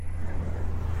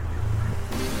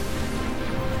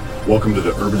Welcome to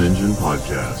the Urban Engine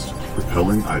Podcast,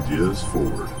 propelling ideas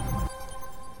forward.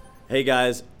 Hey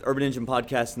guys, Urban Engine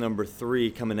Podcast number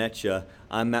 3 coming at you.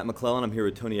 I'm Matt McClellan. I'm here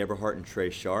with Tony Eberhardt and Trey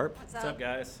Sharp. What's up,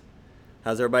 guys?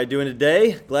 How's everybody doing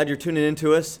today? Glad you're tuning in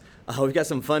to us. We've got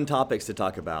some fun topics to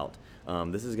talk about.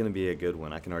 This is going to be a good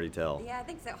one, I can already tell. Yeah, I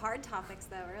think so. Hard topics,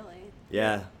 though, really.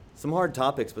 Yeah, some hard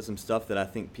topics, but some stuff that I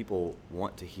think people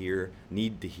want to hear,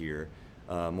 need to hear,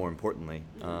 more importantly.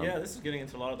 Yeah, this is getting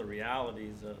into a lot of the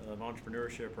realities of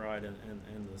entrepreneurship, right,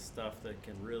 and the stuff that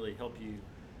can really help you.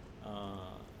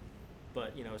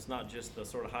 But, you know, it's not just the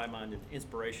sort of high-minded,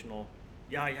 inspirational,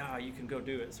 yeah, you can go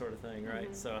do it sort of thing, right?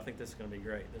 Mm-hmm. So I think this is going to be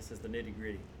great. This is the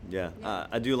nitty-gritty. Yeah,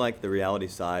 I do like the reality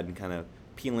side and kind of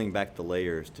peeling back the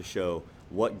layers to show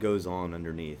what goes on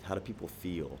underneath. How do people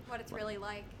feel? What it's really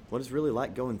like. What it's really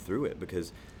like going through it,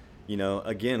 because, you know,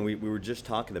 again, we were just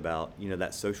talking about, you know,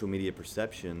 that social media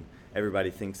perception.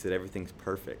 Everybody thinks that everything's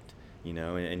perfect, you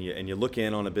know, and you look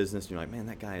in on a business and you're like, man,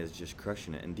 that guy is just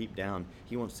crushing it. And deep down,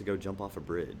 he wants to go jump off a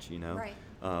bridge, you know,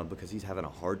 right. Because he's having a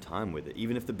hard time with it,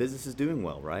 even if the business is doing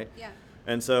well, right? Yeah.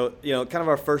 And so, you know, kind of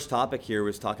our first topic here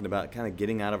was talking about kind of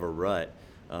getting out of a rut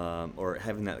or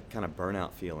having that kind of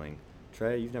burnout feeling.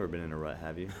 Trey, you've never been in a rut,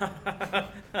 have you?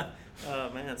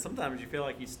 Man, sometimes you feel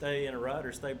like you stay in a rut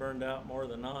or stay burned out more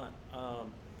than not.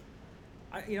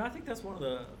 I think that's one of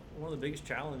the biggest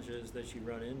challenges that you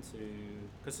run into,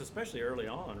 because especially early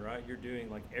on, right? You're doing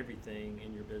like everything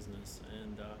in your business,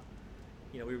 and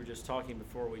you know, we were just talking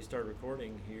before we started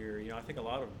recording here. You know, I think a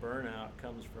lot of burnout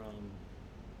comes from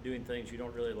doing things you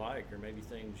don't really like, or maybe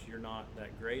things you're not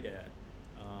that great at.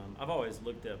 I've always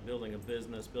looked at building a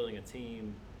business, building a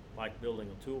team, like building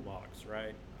a toolbox,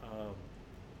 right?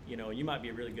 You know, you might be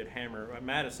a really good hammer.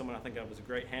 Matt is someone I think of as a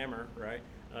great hammer, right?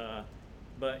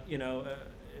 But, you know,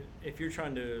 if you're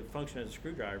trying to function as a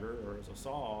screwdriver or as a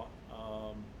saw,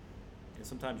 and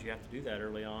sometimes you have to do that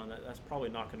early on, that's probably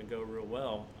not going to go real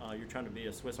well. You're trying to be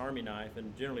a Swiss Army knife,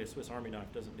 and generally a Swiss Army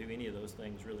knife doesn't do any of those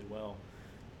things really well.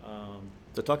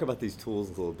 So talk about these tools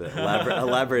a little bit.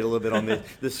 Elaborate a little bit on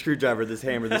this screwdriver, this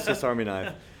hammer, this Swiss Army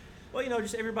knife. Well, you know,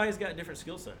 just everybody's got different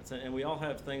skill sets, and we all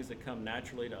have things that come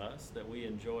naturally to us that we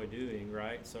enjoy doing,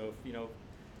 right? So, if, you know,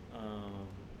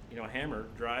 a hammer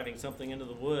driving something into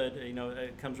the wood, you know,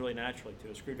 it comes really naturally to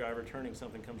it. A screwdriver turning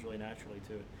something comes really naturally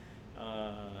to it.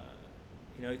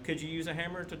 You know, could you use a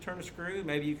hammer to turn a screw?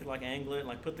 Maybe you could like angle it and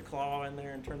like put the claw in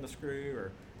there and turn the screw,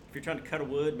 or if you're trying to cut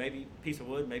a piece of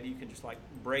wood, maybe you can just like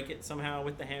break it somehow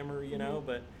with the hammer, you know,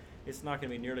 but it's not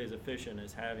going to be nearly as efficient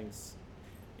as having,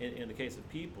 in the case of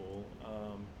people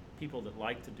that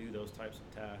like to do those types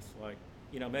of tasks. Like,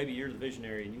 you know, maybe you're the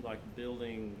visionary and you like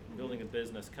building a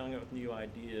business, coming up with new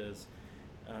ideas,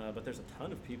 but there's a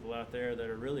ton of people out there that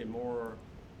are really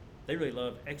they really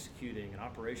love executing and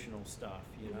operational stuff,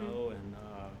 you know, and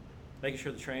making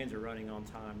sure the trains are running on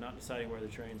time, not deciding where the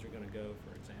trains are going to go,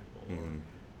 for example. Mm-hmm.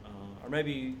 Or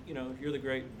maybe, you know, you're the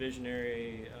great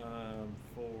visionary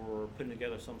for putting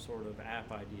together some sort of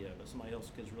app idea, but somebody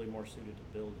else is really more suited to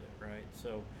build it, right?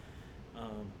 So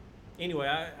anyway,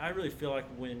 I really feel like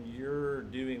when you're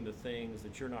doing the things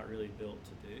that you're not really built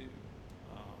to do,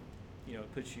 you know,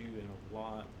 it puts you in a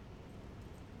lot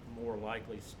more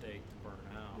likely state to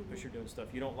burn out, because you're doing stuff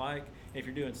you don't like. And if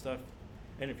you're doing something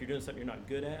you're not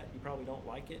good at, you probably don't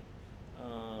like it.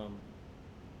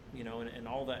 You know, and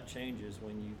all that changes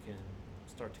when you can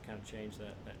start to kind of change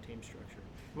that team structure.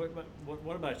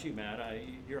 What about you, Matt?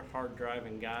 You're a hard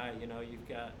driving guy. You know, you've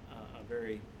got a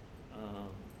very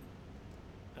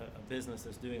a business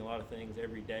that's doing a lot of things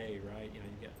every day, right? You know,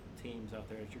 you've got teams out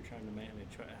there that you're trying to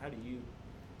manage. How do you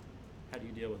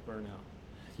deal with burnout?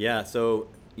 Yeah, so,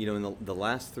 you know, in the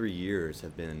last 3 years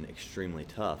have been extremely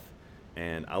tough,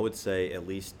 and I would say at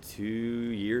least 2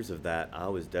 years of that I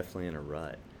was definitely in a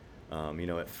rut. You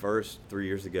know, at first, 3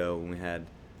 years ago, when we had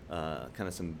kind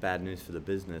of some bad news for the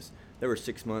business, there were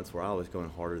 6 months where I was going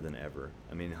harder than ever.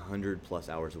 I mean, 100+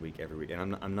 hours a week every week,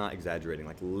 and I'm not exaggerating.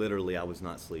 Like, literally, I was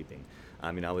not sleeping.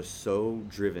 I mean, I was so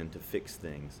driven to fix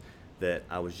things that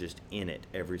I was just in it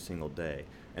every single day.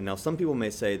 And now some people may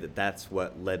say that that's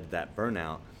what led to that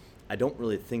burnout. I don't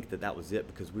really think that was it,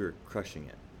 because we were crushing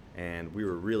it, and we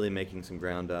were really making some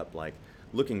ground up. Like,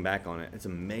 looking back on it, it's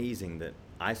amazing that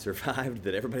I survived,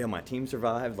 that everybody on my team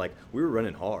survived. Like, we were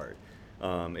running hard.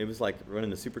 It was like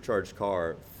running a supercharged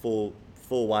car, full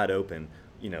wide open,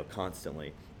 you know,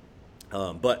 constantly.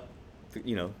 But,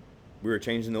 you know, we were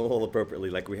changing the oil appropriately.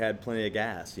 Like, we had plenty of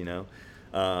gas, you know.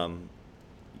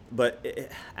 But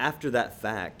after that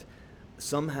fact,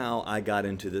 somehow I got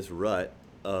into this rut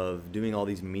of doing all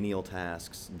these menial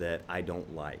tasks that I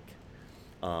don't like.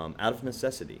 out of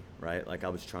necessity, right? Like I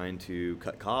was trying to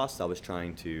cut costs. I was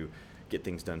trying to get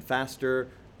things done faster.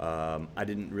 I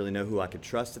didn't really know who I could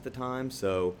trust at the time,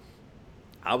 so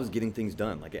I was getting things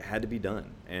done. Like it had to be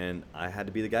done, and I had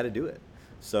to be the guy to do it.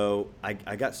 So I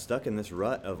got stuck in this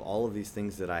rut of all of these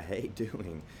things that I hate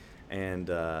doing, and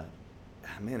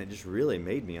man, it just really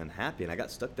made me unhappy, and I got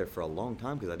stuck there for a long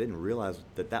time because I didn't realize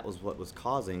that that was what was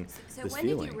causing So this when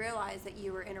feeling. did you realize that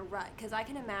you were in a rut? Because I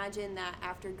can imagine that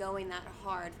after going that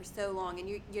hard for so long, and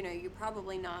you're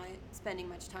probably not spending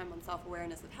much time on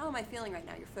self-awareness of how am I feeling right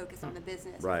now. You're focused on the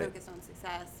business, Right. you're focused on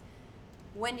success.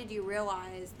 When did you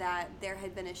realize that there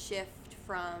had been a shift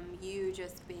from you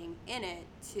just being in it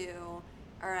to,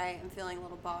 all right, I'm feeling a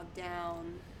little bogged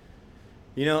down?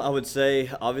 I would say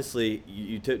obviously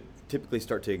you typically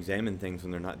start to examine things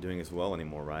when they're not doing as well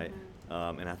anymore, right?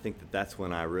 And I think that that's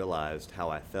when I realized how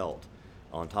I felt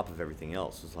on top of everything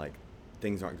else. It was like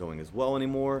things aren't going as well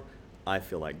anymore. I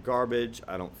feel like garbage.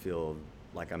 I don't feel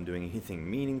like I'm doing anything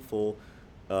meaningful.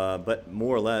 But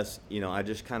more or less, I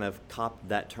just kind of copped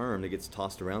that term that gets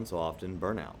tossed around so often,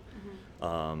 burnout.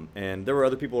 And there were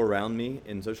other people around me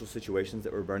in social situations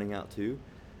that were burning out too.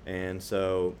 And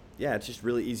so, yeah, it's just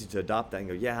really easy to adopt that and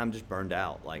go, yeah, I'm just burned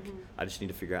out. Like, I just need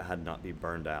to figure out how to not be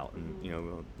burned out.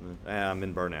 And, I'm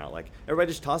in burnout. Like,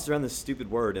 everybody just tosses around this stupid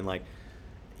word. And, like,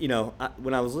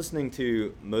 when I was listening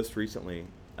to most recently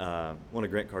one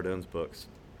of Grant Cardone's books,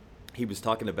 he was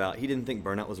talking about, he didn't think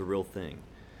burnout was a real thing.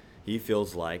 He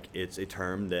feels like it's a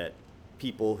term that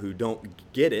people who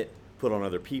don't get it put on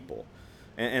other people.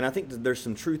 And I think that there's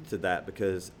some truth to that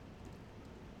because,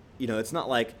 it's not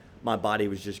like my body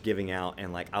was just giving out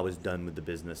and like I was done with the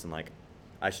business and like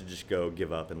I should just go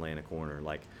give up and lay in a corner.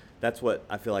 Like that's what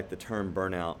I feel like the term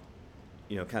burnout,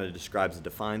 kind of describes and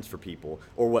defines for people,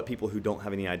 or what people who don't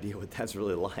have any idea what that's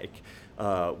really like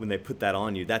when they put that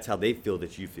on you. That's how they feel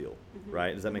that you feel,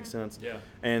 right? Does that make sense? Yeah.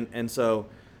 And so,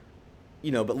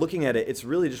 but looking at it, it's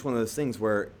really just one of those things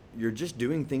where you're just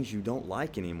doing things you don't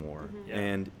like anymore, Yeah.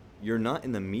 and you're not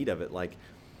in the meat of it. Like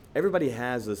everybody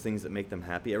has those things that make them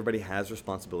happy. Everybody has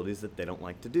responsibilities that they don't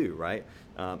like to do, right?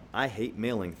 I hate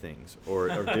mailing things or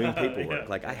doing paperwork. Yeah.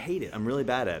 Like I hate it. I'm really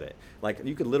bad at it. Like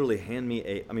you could literally hand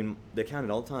me the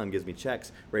accountant all the time gives me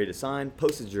checks ready to sign,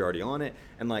 postage are already on it,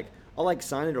 and like I'll like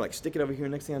sign it or like stick it over here.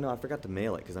 Next thing I know, I forgot to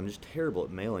mail it because I'm just terrible at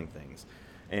mailing things.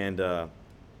 And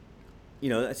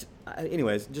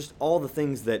anyways, just all the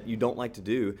things that you don't like to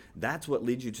do, that's what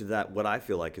leads you to that, what I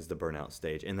feel like is the burnout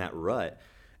stage and that rut.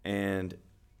 And,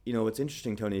 what's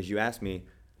interesting, Tony, is you asked me,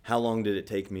 how long did it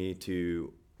take me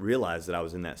to realize that I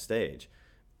was in that stage?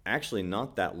 Actually,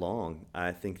 not that long.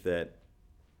 I think that,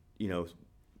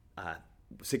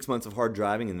 6 months of hard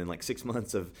driving and then like 6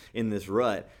 months of in this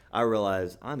rut, I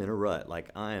realized I'm in a rut. Like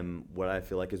I am what I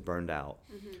feel like is burned out.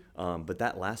 But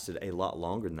that lasted a lot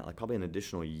longer than that, like probably an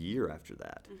additional year after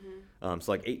that.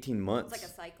 So like 18 months. It's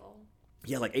like a cycle.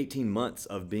 Yeah, like 18 months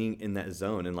of being in that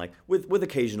zone, and like with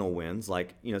occasional wins,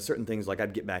 like, certain things, like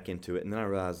I'd get back into it. And then I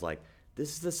realized like, this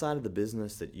is the side of the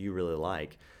business that you really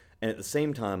like. And at the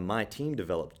same time, my team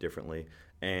developed differently.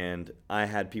 And I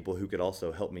had people who could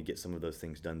also help me get some of those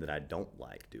things done that I don't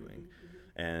like doing.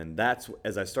 And that's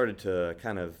as I started to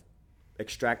kind of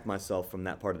extract myself from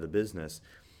that part of the business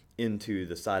into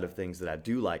the side of things that I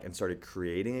do like and started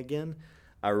creating again,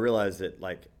 I realized that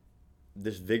like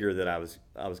this vigor that I was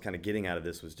kind of getting out of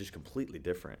this was just completely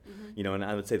different. And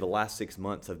I would say the last 6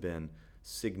 months have been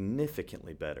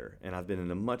significantly better, and I've been in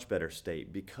a much better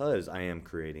state because I am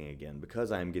creating again,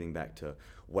 because I am getting back to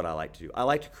what I like to do. I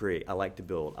like to create, I like to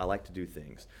build, I like to do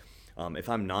things. If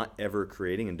I'm not ever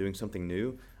creating and doing something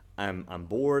new, I'm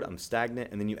bored, I'm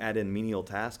stagnant, and then you add in menial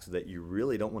tasks that you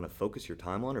really don't want to focus your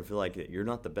time on or feel like that you're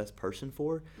not the best person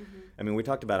for. I mean, we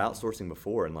talked about outsourcing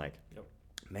before, and like,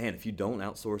 man, if you don't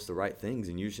outsource the right things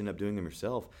and you just end up doing them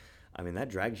yourself, I mean, that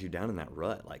drags you down in that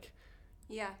rut. Like,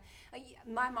 Yeah.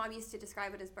 My mom used to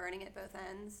describe it as burning at both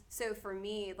ends. So for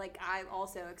me, like I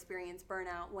also experience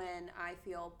burnout when I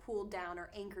feel pulled down or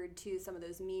anchored to some of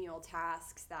those menial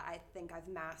tasks that I think I've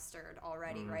mastered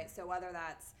already, right? So whether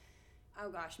that's,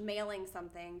 mailing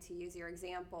something, to use your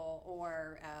example,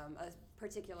 or a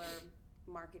particular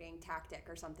marketing tactic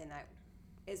or something that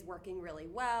is working really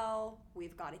well,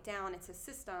 we've got it down, it's a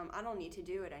system, I don't need to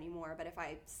do it anymore. But if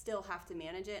I still have to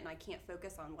manage it and I can't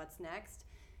focus on what's next,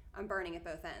 I'm burning at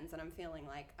both ends, and I'm feeling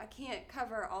like I can't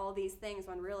cover all these things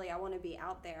when really I want to be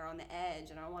out there on the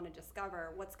edge and I want to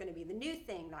discover what's going to be the new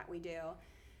thing that we do.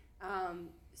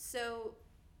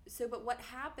 But what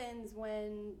happens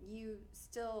when you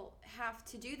still have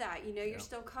to do that? You're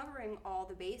still covering all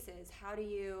the bases. How do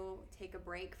you take a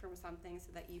break from something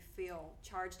so that you feel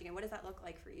charged again? What does that look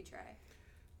like for you, Trey?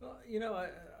 Well,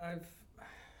 I've,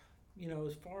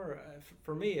 as far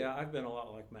for me, I've been a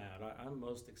lot like Matt. I'm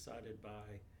most excited by,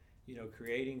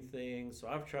 creating things. So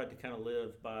I've tried to kind of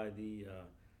live by the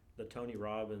Tony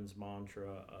Robbins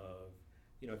mantra of,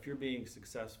 if you're being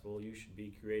successful, you should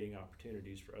be creating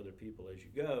opportunities for other people as you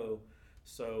go.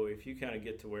 So if you kind of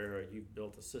get to where you've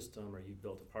built a system or you've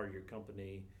built a part of your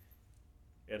company,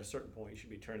 at a certain point, you should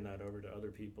be turning that over to other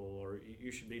people, or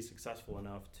you should be successful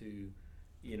enough to,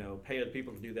 pay other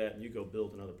people to do that, and you go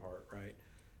build another part, right?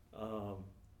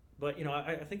 But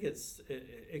I think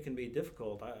it can be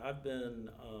difficult. I've been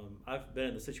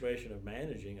in the situation of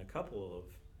managing a couple of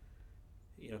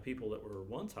people that were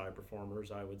once high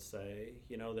performers, I would say,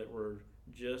 that were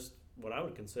just what I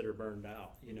would consider burned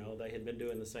out. They had been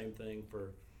doing the same thing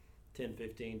for 10,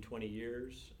 15, 20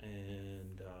 years,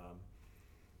 and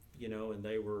and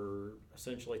they were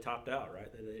essentially topped out,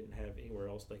 right? They didn't have anywhere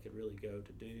else they could really go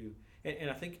to do.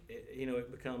 And I think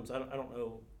it becomes, I don't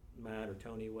know, Matt or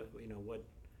Tony,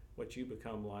 what you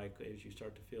become like as you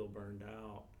start to feel burned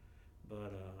out.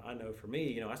 But I know for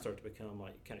me, I start to become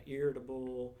like kind of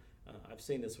irritable. I've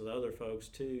seen this with other folks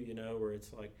too, where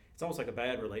it's almost like a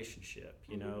bad relationship,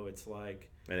 it's like.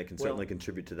 And it can certainly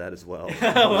contribute to that as well.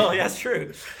 Well, yeah, that's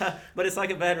true. But it's like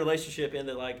a bad relationship in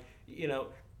that,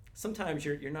 sometimes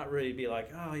you're not ready to be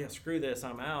like, oh yeah, screw this,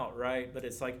 I'm out, right? But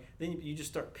it's like, then you just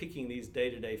start picking these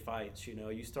day-to-day fights,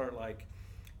 you start like,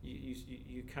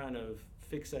 you kind of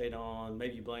fixate on,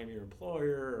 maybe you blame your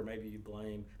employer, or maybe you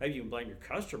even blame your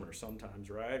customer sometimes,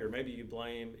 right? Or maybe you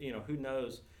blame, who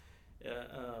knows?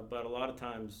 But a lot of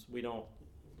times we don't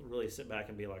really sit back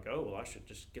and be like, oh, well, I should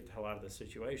just get the hell out of this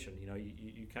situation.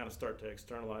 You kind of start to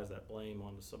externalize that blame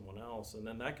onto someone else, and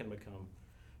then that can become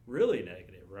really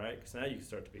negative, right? Because now you can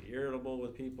start to be irritable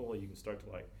with people. You can start to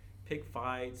like pick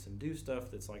fights and do stuff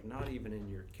that's like not even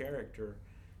in your character.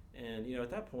 And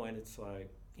at that point, it's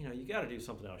like, you got to do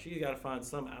something else. You got to find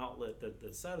some outlet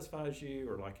that satisfies you,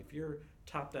 or like if you're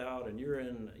topped out and you're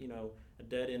in a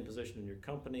dead end position in your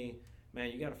company,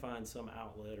 man, you got to find some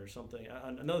outlet or something.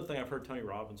 Another thing I've heard Tony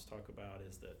Robbins talk about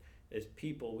is that as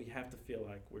people, we have to feel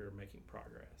like we're making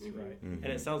progress, right? Mm-hmm.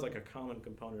 And it sounds like a common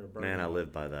component of burnout. Man, I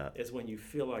live by that. It's when you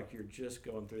feel like you're just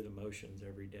going through the motions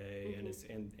every day,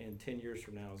 and 10 years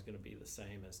from now is going to be the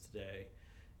same as today.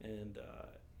 And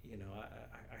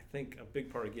I think a big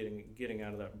part of getting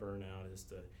out of that burnout is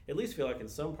to at least feel like in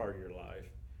some part of your life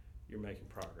you're making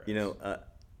progress.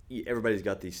 Everybody's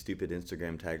got these stupid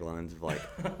Instagram taglines of like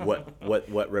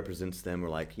what represents them, or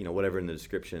like whatever in the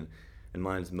description. And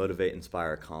mine's motivate,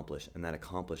 inspire, accomplish. And that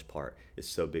accomplish part is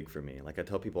so big for me. Like I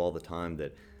tell people all the time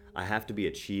that I have to be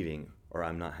achieving or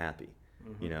I'm not happy,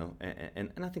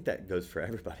 and I think that goes for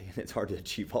everybody. And it's hard to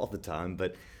achieve all the time.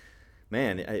 But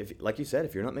man, like you said,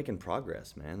 if you're not making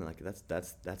progress, man, like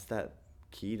that's that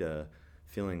key to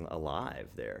feeling alive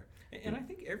there. And I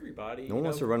think everybody. No one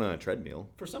wants to run on a treadmill.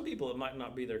 For some people, it might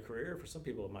not be their career. For some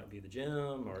people, it might be the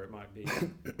gym, or it might be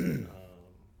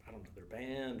I don't know, their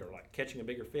band, or like catching a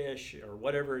bigger fish, or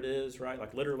whatever it is, right?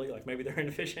 Like literally, like maybe they're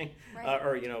into fishing, right.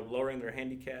 Or lowering their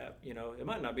handicap. It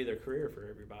might not be their career for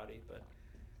everybody, but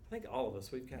I think all of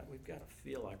us we've got to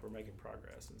feel like we're making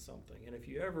progress in something. And if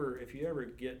you ever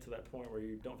get to that point where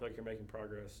you don't feel like you're making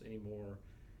progress anymore,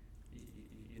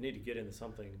 you need to get into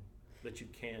something that you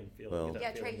can feel. Well,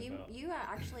 yeah, Trey, you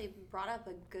actually brought up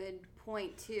a good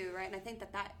point too, right? And I think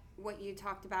that what you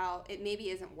talked about, it maybe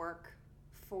isn't work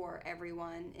for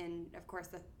everyone, and of course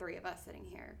the three of us sitting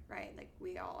here, right? Like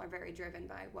we all are very driven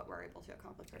by what we're able to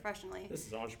accomplish professionally. This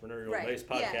is an entrepreneurial-based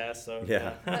podcast, yeah. So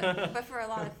yeah. But for a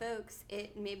lot of folks,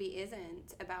 it maybe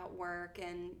isn't about work,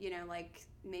 and like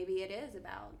maybe it is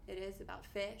about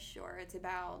fish, or it's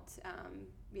about I don't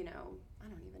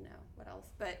even know what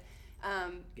else, but.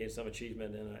 Get some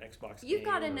achievement in an Xbox game. You've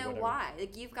got to know why.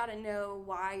 Like you've got to know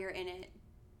why you're in it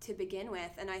to begin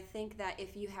with. And I think that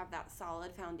if you have that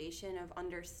solid foundation of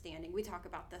understanding, we talk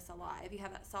about this a lot. If you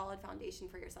have that solid foundation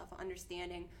for yourself of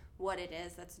understanding what it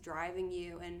is that's driving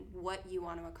you and what you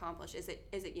want to accomplish, is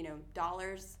it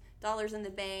dollars in the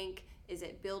bank? Is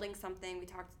it building something? We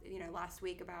talked last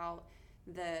week about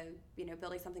the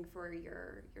building something for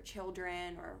your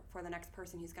children, or for the next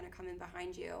person who's going to come in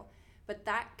behind you. But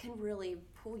that can really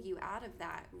pull you out of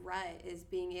that rut, is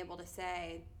being able to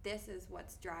say, this is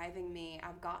what's driving me.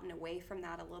 I've gotten away from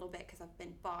that a little bit because I've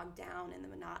been bogged down in the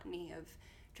monotony of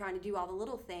trying to do all the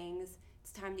little things.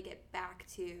 It's time to get back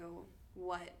to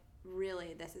what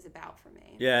really this is about for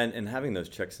me. Yeah, and having those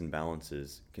checks and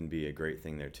balances can be a great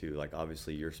thing there too. Like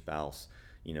obviously your spouse,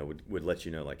 would let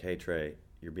you know, like, hey Trey,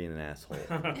 you're being an asshole.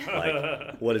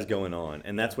 Like, what is going on?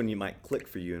 And that's when you might click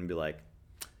for you and be like,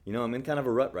 I'm in kind of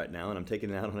a rut right now and I'm taking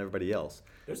it out on everybody else.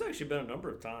 There's actually been a number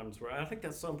of times where I think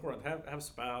that's so important to have a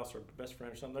spouse or best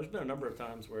friend or something. There's been a number of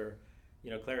times where,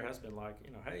 Claire has been like,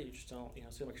 hey, you just don't,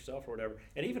 seem like yourself or whatever.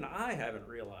 And even I haven't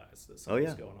realized that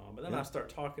something's going on. But then I start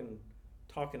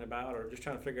talking about or just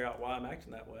trying to figure out why I'm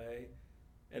acting that way.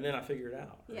 And then I figure it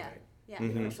out. Yeah. Right? Yeah.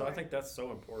 Mm-hmm. So I think that's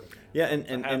so important. Man. Yeah,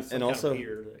 and also,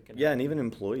 and and even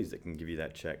employees that can give you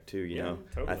that check too.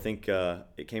 Totally. I think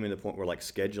it came to the point where like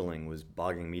scheduling was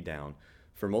bogging me down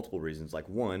for multiple reasons. Like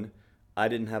one, I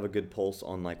didn't have a good pulse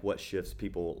on like what shifts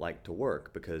people like to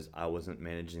work because I wasn't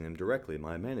managing them directly.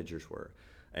 My managers were,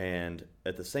 and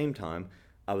at the same time,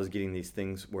 I was getting these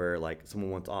things where like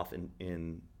someone wants off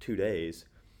in 2 days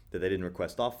that they didn't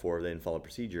request off for, they didn't follow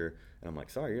procedure, and I'm like,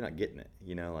 sorry, you're not getting it.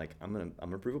 Like I'm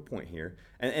gonna prove a point here,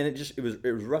 and it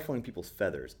was ruffling people's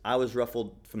feathers. I was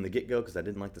ruffled from the get-go because I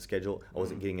didn't like the schedule. I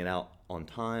wasn't getting it out on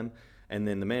time, and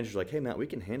then the manager's like, hey Matt, we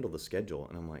can handle the schedule,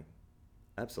 and I'm like,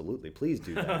 absolutely, please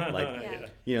do that. Like,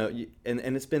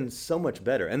 and it's been so much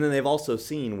better. And then they've also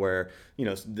seen where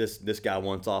this guy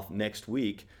wants off next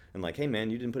week, and like, hey man,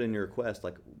 you didn't put in your request,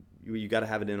 like. You got to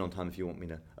have it in on time if you want me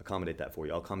to accommodate that for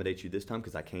you. I'll accommodate you this time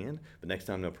because I can, but next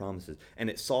time, no promises. And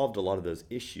it solved a lot of those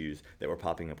issues that were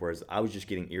popping up, whereas I was just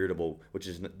getting irritable, which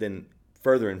is then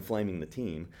further inflaming the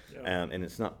team, and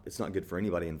it's not good for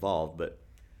anybody involved. But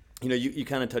you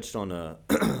kind of touched on a,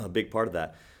 a big part of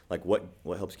that, like what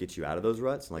helps get you out of those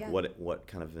ruts, and like what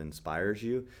kind of inspires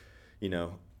you. We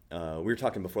were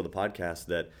talking before the podcast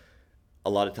that a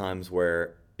lot of times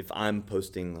where if I'm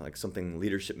posting like something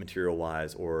leadership material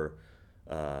wise or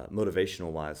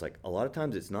motivational wise, like a lot of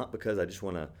times it's not because I just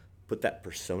want to put that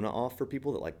persona off for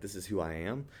people that like this is who I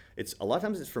am. It's a lot of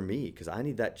times it's for me because I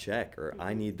need that check or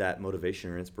I need that motivation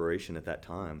or inspiration at that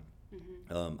time.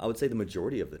 I would say the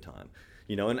majority of the time,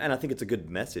 and I think it's a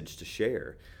good message to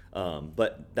share.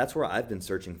 But that's where I've been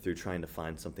searching through trying to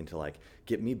find something to like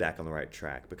get me back on the right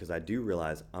track because I do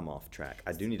realize I'm off track.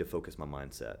 I do need to focus my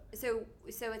mindset. So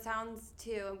it sounds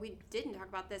too, and we didn't talk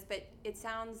about this, but it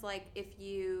sounds like if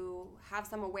you have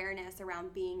some awareness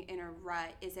around being in a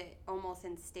rut, is it almost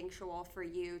instinctual for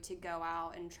you to go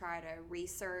out and try to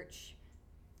research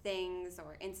things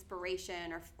or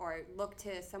inspiration or look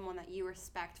to someone that you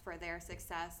respect for their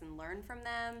success and learn from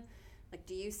them? Like,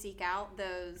 do you seek out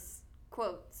those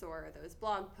quotes or those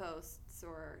blog posts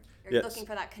or are you looking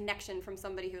for that connection from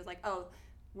somebody who's like, oh,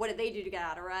 what did they do to get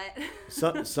out of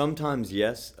rut? Sometimes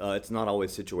yes. It's not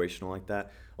always situational like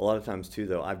that. A lot of times too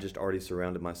though, I've just already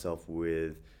surrounded myself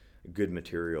with good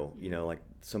material. Like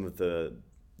some of the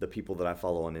people that I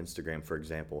follow on Instagram, for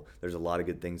example, there's a lot of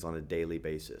good things on a daily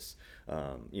basis,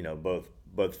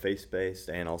 both faith-based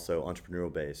and also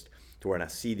entrepreneurial-based, to where I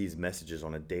see these messages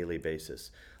on a daily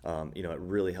basis. It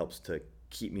really helps to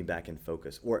keep me back in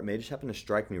focus, or it may just happen to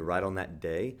strike me right on that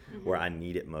day where I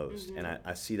need it most, and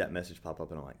I see that message pop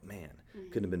up, and I'm like, man,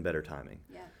 couldn't have been better timing.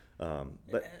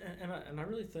 But I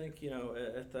really think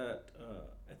at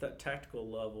that tactical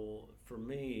level, for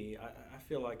me, I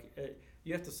feel like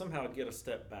you have to somehow get a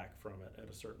step back from it at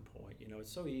a certain point.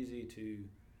 It's so easy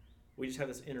we just have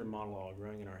this inner monologue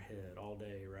running in our head all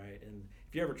day, right? And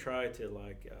if you ever try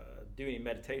to do any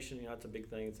meditation, it's a big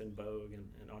thing. It's in vogue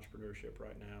in entrepreneurship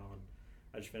right now. And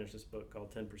I just finished this book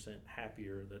called 10%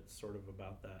 Happier that's sort of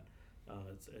about that.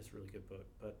 It's a really good book.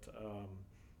 But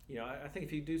I think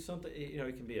if you do something,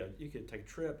 it can be you could take a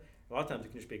trip. A lot of times it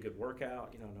can just be a good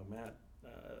workout. I know Matt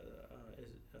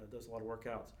does a lot of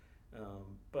workouts.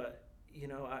 But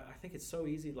I think it's so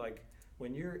easy. Like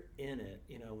when you're in it,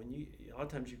 a lot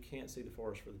of times you can't see the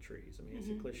forest for the trees. I mean, it's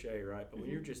a cliche, right? But when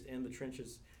you're just in the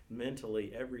trenches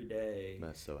mentally every day,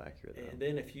 that's so accurate. And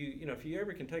then if you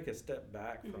ever can take a step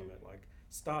back from it, like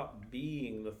stop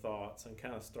being the thoughts and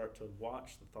kind of start to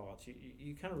watch the thoughts,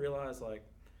 you kind of realize like,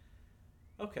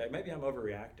 okay, maybe I'm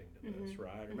overreacting to this,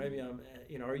 right? Or maybe I'm,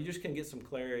 or you just can get some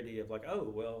clarity of like,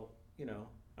 oh, well,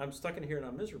 I'm stuck in here and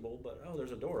I'm miserable, but oh,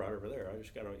 there's a door right over there. I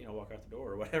just got to, walk out the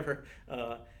door or whatever.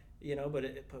 But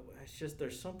it's just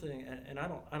there's something, and I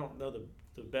don't know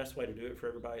the best way to do it for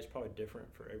everybody. It's probably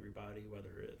different for everybody.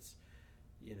 Whether it's,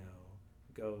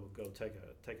 go take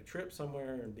a trip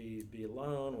somewhere and be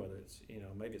alone. Whether it's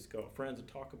maybe it's go with friends and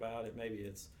talk about it. Maybe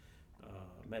it's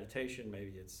meditation.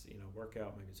 Maybe it's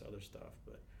workout. Maybe it's other stuff.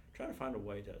 But try to find a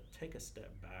way to take a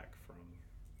step back from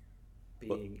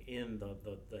being in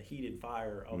the heated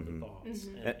fire of the thoughts.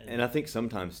 And I think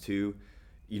sometimes too,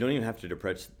 you don't even have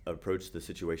to approach the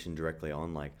situation directly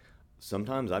on. Like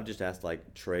sometimes I've just asked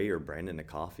like Trey or Brandon to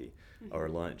coffee or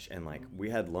lunch, and like we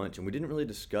had lunch and we didn't really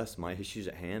discuss my issues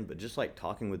at hand, but just like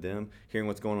talking with them, hearing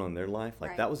what's going on in their life,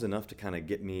 like that was enough to kind of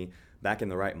get me back in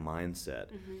the right mindset.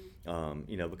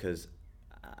 Because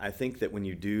I think that when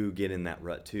you do get in that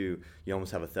rut too, you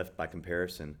almost have a theft by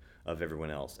comparison of everyone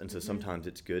else. And so sometimes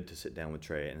it's good to sit down with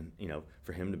Trey and,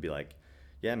 for him to be like,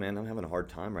 yeah, man, I'm having a hard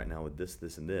time right now with this,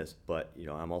 this, and this, but,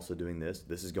 I'm also doing this.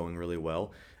 This is going really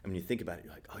well. And when you think about it,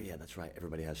 you're like, oh, yeah, that's right.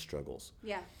 Everybody has struggles.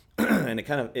 Yeah. And it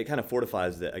kind of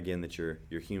fortifies that, again, that you're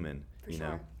human, For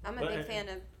sure. I'm a big fan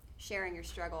of sharing your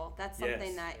struggle. That's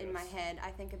something that in my head I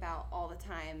think about all the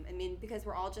time. I mean, because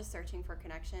we're all just searching for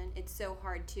connection. It's so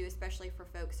hard too, especially for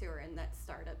folks who are in that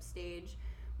startup stage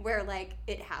where like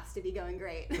it has to be going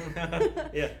great.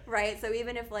 Yeah. Right? So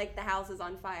even if like the house is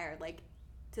on fire, like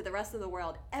to the rest of the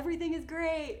world, everything is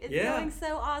great. It's going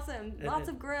so awesome. Lots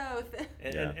of growth.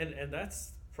 And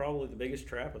that's probably the biggest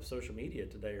trap of social media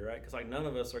today, right? Because like none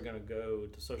of us are going to go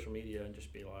to social media and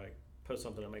just be like, post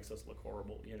something that makes us look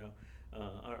horrible,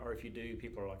 or if you do,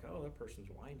 people are like, oh, that person's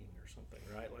whining or something,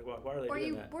 right? Like, why are they doing that? Or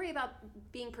you worry about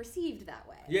being perceived that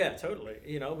way. Yeah, totally.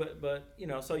 But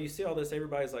so you see all this,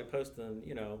 everybody's like posting,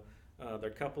 their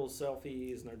couples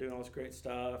selfies, and they're doing all this great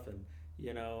stuff, and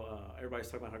everybody's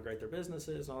talking about how great their business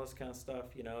is and all this kind of stuff,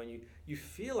 and you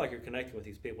feel like you're connecting with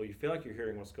these people. You feel like you're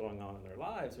hearing what's going on in their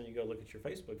lives when you go look at your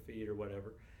Facebook feed or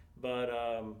whatever. But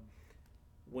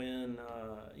when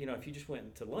if you just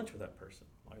went to lunch with that person,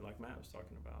 like Matt was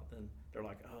talking about, then they're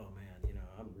like, oh man,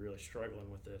 I'm really struggling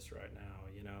with this right now.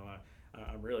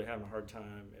 I'm really having a hard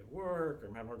time at work, or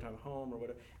I'm having a hard time at home, or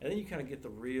whatever. And then you kind of get the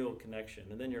real connection,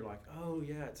 and then you're like, oh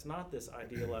yeah, it's not this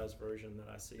idealized version that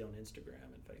I see on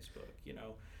Instagram and Facebook.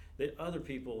 That other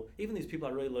people, even these people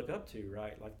I really look up to,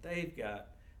 right? Like they've got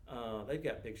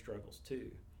big struggles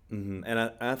too. Mm-hmm.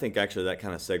 And I think actually that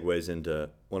kind of segues into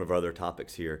one of our other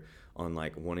topics here on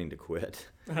like wanting to quit,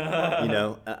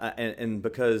 and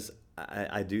because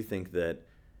I do think that,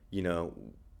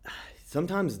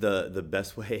 sometimes the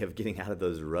best way of getting out of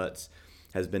those ruts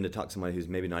has been to talk to somebody who's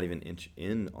maybe not even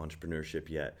in entrepreneurship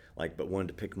yet, but wanted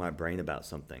to pick my brain about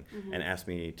something and ask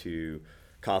me to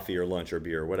coffee or lunch or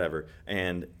beer or whatever.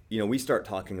 And, we start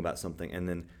talking about something, and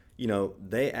then,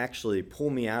 they actually pull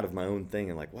me out of my own thing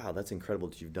and like, wow, that's incredible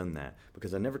that you've done that,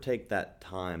 because I never take that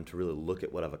time to really look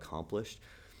at what I've accomplished.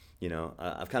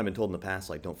 I've kind of been told in the past,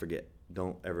 like,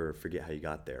 don't ever forget how you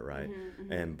got there, right?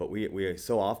 But we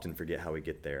so often forget how we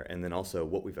get there, and then also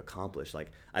what we've accomplished.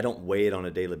 Like, I don't weigh it on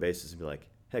a daily basis and be like,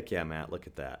 heck yeah, Matt, look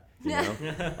at that.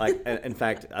 Like, in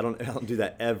fact, I don't do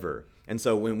that ever. And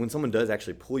so when someone does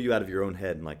actually pull you out of your own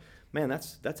head and like, man,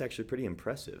 that's actually pretty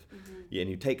impressive. Yeah, and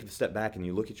you take a step back and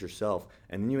you look at yourself,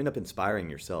 and then you end up inspiring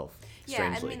yourself.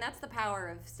 Strangely. Yeah, I mean, that's the power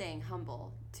of staying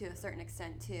humble to a certain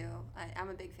extent too. I'm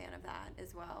a big fan of that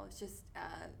as well. It's just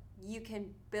you can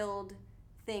build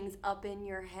things up in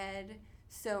your head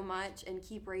so much and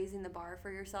keep raising the bar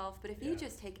for yourself. But if you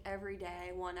just take every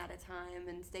day one at a time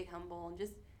and stay humble and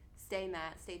just stay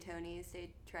Matt, stay Tony,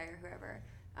 stay Trey, or whoever.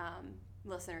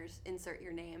 Listeners, insert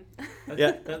your name.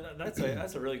 Yeah, that's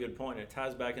a really good point. It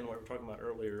ties back into what we were talking about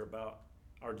earlier about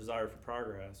our desire for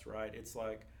progress, right? It's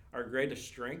like our greatest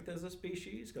strength as a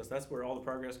species, because that's where all the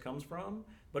progress comes from,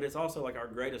 but it's also like our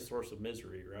greatest source of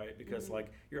misery, right? Because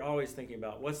like you're always thinking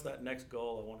about what's that next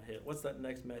goal I want to hit, what's that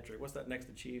next metric, what's that next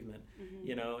achievement,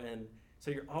 and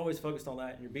so you're always focused on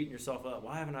that, and you're beating yourself up.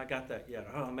 Why haven't I got that yet?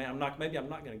 Oh man, maybe I'm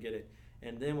not going to get it.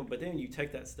 And then you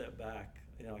take that step back,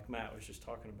 like Matt was just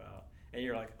talking about, and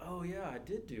you're like, oh yeah, I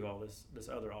did do all this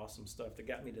other awesome stuff that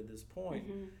got me to this point.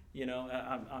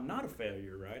 I'm not a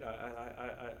failure, right?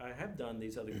 I have done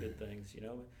these other good things,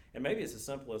 and maybe it's as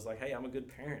simple as like, hey, I'm a good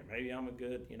parent. Maybe I'm a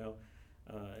good,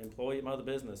 employee at my other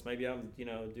business. Maybe I'm,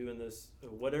 doing this,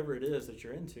 whatever it is that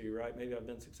you're into, right? Maybe I've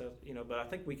been successful, but I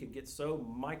think we could get so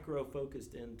micro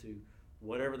focused into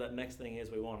whatever that next thing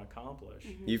is we want to accomplish.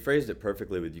 You phrased it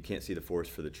perfectly with "you can't see the forest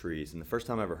for the trees," and the first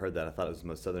time I ever heard that, I thought it was the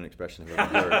most southern expression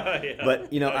I've ever heard. But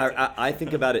I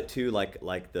think about it too,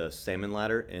 like the salmon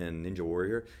ladder in Ninja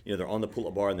Warrior. They're on the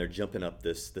pull-up bar and they're jumping up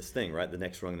this thing, right? The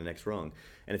next rung,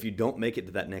 and if you don't make it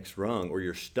to that next rung, or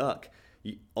you're stuck,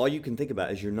 all you can think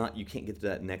about is you can't get to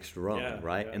that next rung,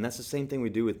 right? Yeah. And that's the same thing we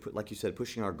do with, like you said,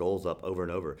 pushing our goals up over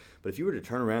and over. But if you were to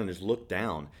turn around and just look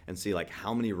down and see like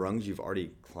how many rungs you've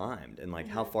already climbed and like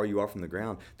how far you are from the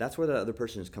ground, that's where that other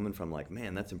person is coming from. Like,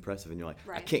 man, that's impressive. And you're like,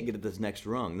 I can't get to this next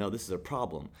rung. No, this is a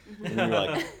problem. And then you're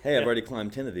like, hey, I've already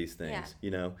climbed 10 of these things,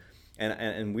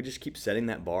 And we just keep setting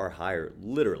that bar higher,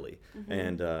 literally.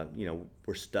 And,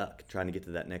 we're stuck trying to get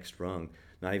to that next rung,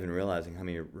 not even realizing how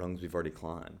many rungs we've already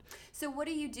climbed. So what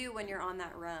do you do when you're on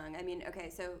that rung? I mean, okay,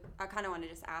 so I kind of want to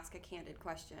just ask a candid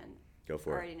question. Go for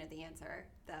it. I already know the answer,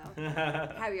 though.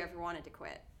 Have you ever wanted to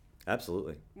quit?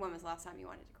 Absolutely. When was the last time you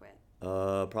wanted to quit?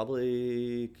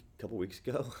 Probably a couple weeks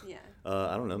ago. Yeah.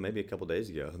 I don't know, maybe a couple days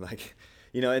ago. Like,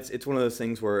 It's one of those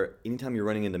things where anytime you're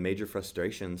running into major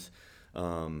frustrations,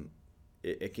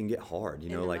 it can get hard.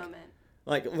 In the like moment.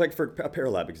 like for a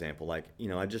Paralab example,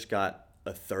 I just got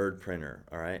a third printer.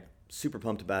 All right, super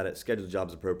pumped about it. Scheduled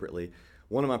jobs appropriately.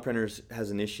 One of my printers has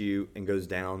an issue and goes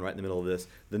down right in the middle of this.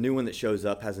 The new one that shows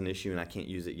up has an issue and I can't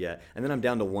use it yet. And then I'm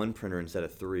down to one printer instead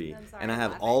of 3. I'm sorry, And I I'm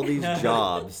have laughing. all these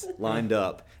jobs lined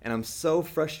up. And I'm so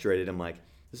frustrated. I'm like,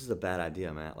 this is a bad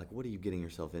idea, Matt. Like, what are you getting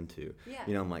yourself into?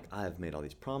 Yeah. I'm like, I've made all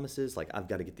these promises. Like, I've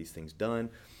got to get these things done.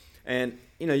 And,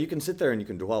 you can sit there and you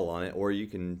can dwell on it, or you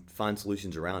can find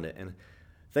solutions around it. And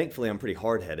thankfully, I'm pretty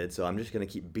hard-headed, so I'm just going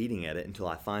to keep beating at it until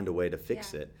I find a way to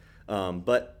fix it.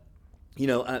 But,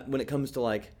 when it comes to,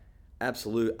 like,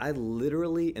 absolute, I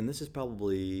literally, and this is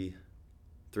probably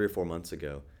 3 or 4 months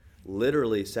ago,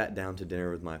 literally sat down to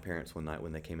dinner with my parents one night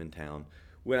when they came in town,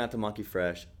 went out to Maki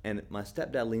Fresh, and my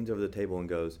stepdad leans over the table and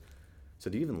goes, so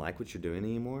do you even like what you're doing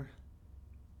anymore?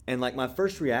 And, like, my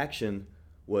first reaction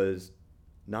was,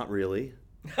 not really.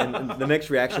 And the next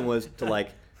reaction was to,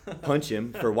 like, punch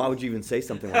him for why would you even say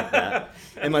something like that?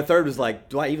 And my third was like,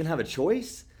 do I even have a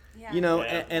choice? Yeah.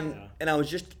 And I was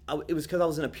just, it was because I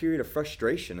was in a period of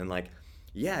frustration and like,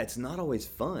 it's not always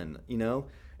fun,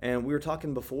 And we were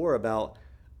talking before about,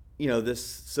 this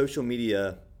social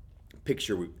media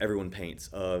picture everyone paints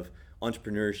of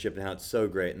entrepreneurship and how it's so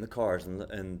great, and the cars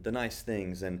and the nice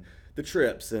things and the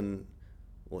trips and,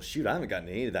 well, shoot, I haven't gotten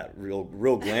any of that real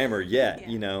glamour yet,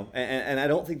 And I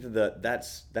don't think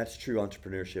that's true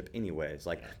entrepreneurship anyways.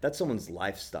 Like, that's someone's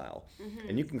lifestyle.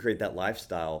 And you can create that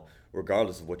lifestyle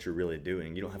regardless of what you're really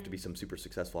doing. You don't have to be some super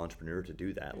successful entrepreneur to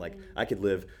do that. Like, I could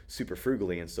live super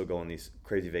frugally and still go on these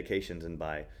crazy vacations and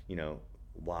buy,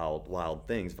 wild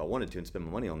things if I wanted to and spend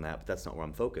my money on that, but that's not where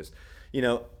I'm focused.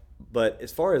 But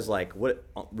as far as like what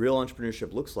real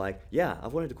entrepreneurship looks like,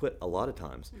 I've wanted to quit a lot of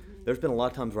times. There's been a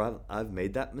lot of times where I've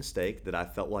made that mistake that I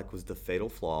felt like was the fatal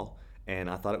flaw, and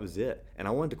I thought it was it, and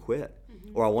I wanted to quit,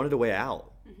 or I wanted a way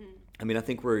out. I mean, I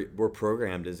think we're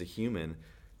programmed as a human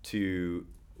to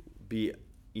be,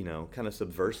 kind of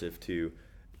subversive to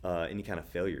any kind of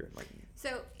failure. Like,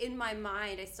 So in my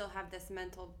mind, I still have this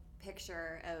mental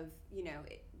picture of,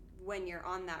 when you're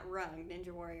on that rung,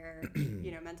 Ninja Warrior,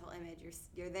 mental image,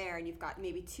 you're there and you've got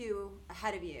maybe 2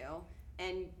 ahead of you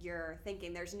and you're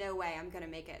thinking there's no way I'm going to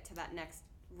make it to that next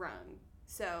rung.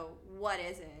 So what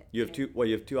is it? You have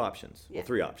two options. Well,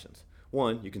 3 options.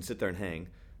 One, you can sit there and hang.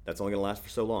 That's only going to last for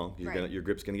so long. Your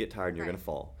grip's going to get tired and you're going to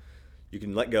fall. You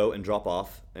can let go and drop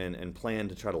off and plan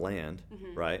to try to land,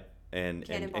 right? And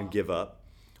give up.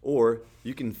 Or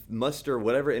you can muster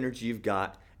whatever energy you've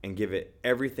got and give it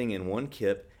everything in one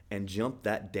kip and jump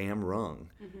that damn rung.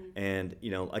 And,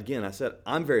 again, I said,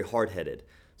 I'm very hard-headed.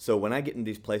 So when I get in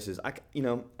these places,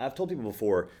 I've told people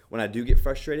before, when I do get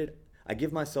frustrated, I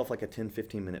give myself like a 10,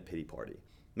 15-minute pity party.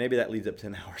 Maybe that leads up to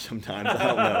an hour sometimes, I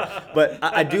don't know. But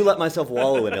I do let myself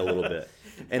wallow in it a little bit.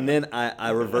 And then I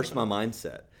reverse my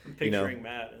mindset. I'm picturing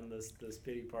Matt in this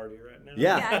pity party right now.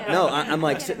 Yeah, no, I'm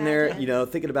like I can sitting there, imagine.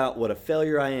 thinking about what a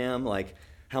failure I am, like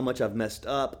how much I've messed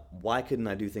up, why couldn't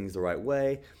I do things the right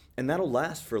way? And that'll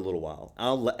last for a little while.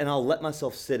 I'll let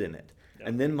myself sit in it. Yeah.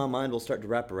 And then my mind will start to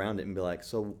wrap around it and be like,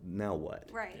 so now what?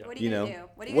 Right. Yeah. What are you going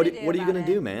to do? What are you going to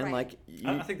do, man? Right. Like,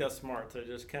 I think that's smart to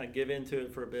just kind of give into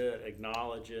it for a bit,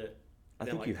 acknowledge it, I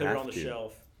then think you put it have on the to.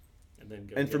 shelf, and then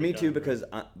go. And get for me it too,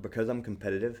 done. because I'm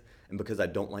competitive and because I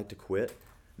don't like to quit,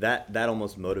 that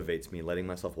almost motivates me. Letting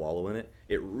myself wallow in it,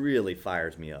 it really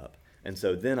fires me up. And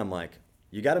so then I'm like,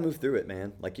 you got to move through it,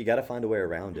 man. Like, you got to find a way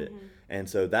around it. And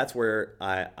so that's where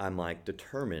I'm like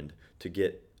determined to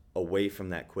get away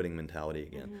from that quitting mentality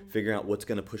again. Figuring out what's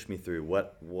going to push me through,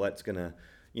 what's going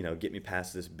to, get me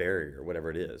past this barrier or whatever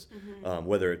it is.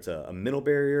 Whether it's a mental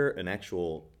barrier, an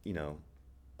actual,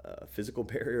 physical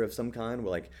barrier of some kind.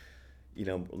 Like,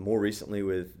 more recently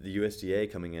with the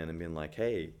USDA coming in and being like,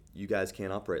 hey, you guys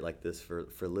can't operate like this for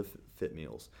Live Fit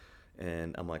meals.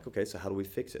 And I'm like, okay, so how do we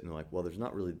fix it? And they're like, well,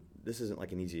 this isn't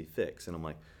like an easy fix. And I'm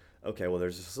like, okay, well,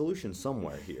 there's a solution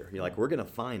somewhere here. You're like, we're going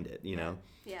to find it,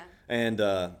 Yeah. And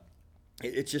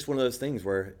it's just one of those things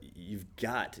where you've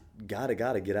got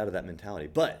to get out of that mentality.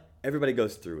 But everybody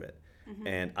goes through it.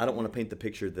 And I don't want to paint the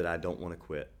picture that I don't want to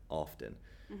quit often.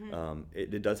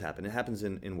 It does happen. It happens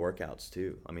in workouts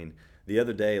too. I mean, the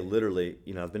other day, literally,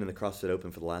 I've been in the CrossFit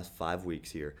Open for the last 5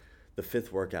 weeks here. The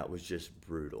 5th workout was just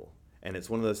brutal. And it's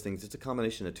one of those things, it's a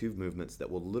combination of 2 movements that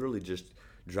will literally just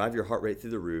drive your heart rate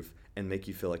through the roof and make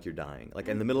you feel like you're dying. Like,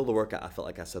 in the middle of the workout, I felt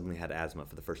like I suddenly had asthma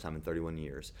for the first time in 31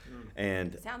 years.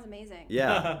 And Sounds amazing.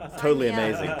 yeah, totally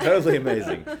amazing. Totally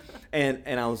amazing.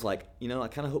 And I was like, I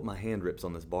kind of hope my hand rips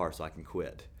on this bar so I can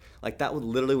quit. Like, that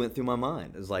literally went through my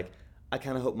mind. It was like, I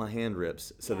kind of hope my hand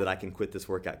rips so that I can quit this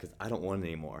workout because I don't want it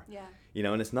anymore. Yeah. You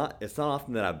know, and it's not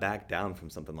often that I back down from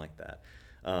something like that.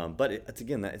 But it's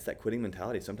again, it's that quitting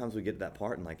mentality. Sometimes we get to that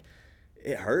part and like,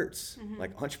 it hurts.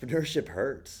 Like entrepreneurship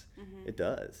hurts. It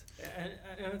does.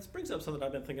 And it brings up something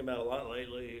I've been thinking about a lot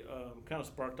lately, kind of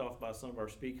sparked off by some of our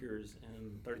speakers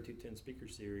in 3210 Speaker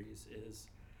Series is,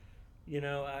 you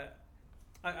know,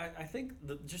 I think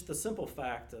just the simple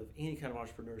fact of any kind of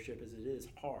entrepreneurship is it is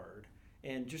hard.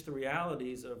 And just the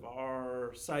realities of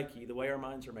our psyche, the way our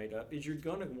minds are made up, is you're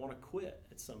going to want to quit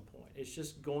at some point. It's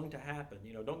just going to happen.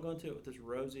 You know, don't go into it with this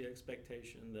rosy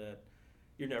expectation that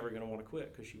you're never going to want to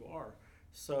quit, because you are.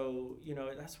 So, you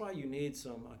know, that's why you need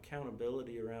some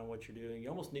accountability around what you're doing. You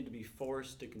almost need to be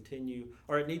forced to continue,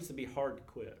 or it needs to be hard to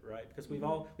quit, right? Because we've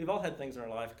all had things in our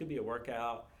life. It could be a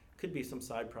workout, could be some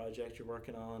side project you're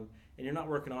working on, and you're not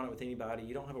working on it with anybody.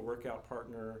 You don't have a workout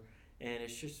partner. And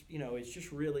it's just, you know, it's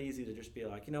just really easy to just be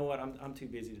like, you know what, I'm too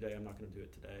busy today. I'm not going to do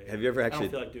it today. Have you ever actually?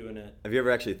 I don't feel like doing it. Have you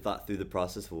ever actually thought through the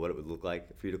process of what it would look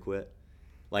like for you to quit?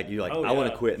 Like you're like, Oh, I want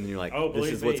yeah. to quit, and then you're like, Oh, this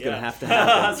believe is what's me, going to yeah. have to happen.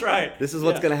 That's right. This is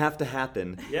what's Yeah. going to have to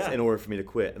happen Yeah. in order for me to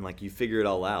quit, and like you figure it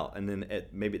all out, and then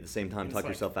maybe at the same time It's talk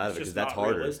like, yourself out of it it's because just that's not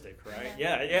harder. realistic, right?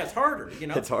 Yeah, it's harder. You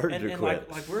know, It's harder and, to and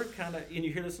quit. Like we're kind of, and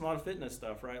you hear this in a lot of fitness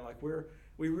stuff, right? Like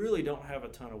we really don't have a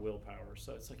ton of willpower,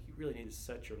 so it's like you really need to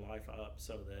set your life up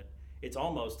so that it's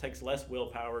almost takes less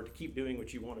willpower to keep doing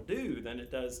what you want to do than it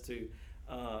does to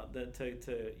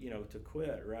to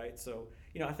quit, right? So,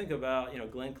 you know, I think about, you know,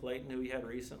 Glenn Clayton, who we had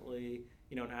recently,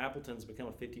 you know, and Appleton's become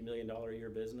a $50 million a year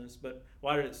business. But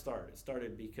why did it start? It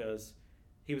started because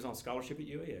he was on scholarship at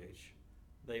UAH.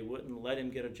 They wouldn't let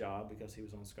him get a job because he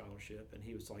was on scholarship, and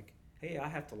he was like, hey, I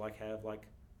have to have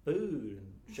food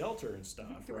and shelter and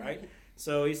stuff, right?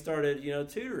 So he started, you know,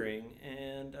 tutoring,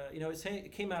 and you know,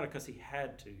 it came out because he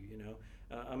had to, you know.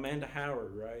 Amanda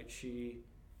Howard, right? She,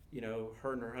 you know,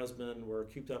 her and her husband were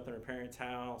cooped up in her parents'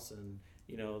 house, and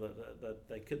you know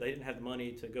they didn't have the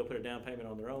money to go put a down payment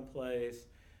on their own place.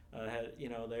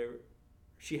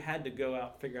 She had to go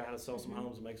out and figure out how to sell some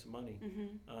homes and make some money.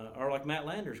 Or like Matt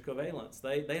Landers, Covalence,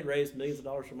 they had raised millions of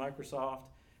dollars from Microsoft.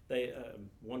 They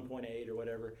 1.8 or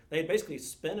whatever. They had basically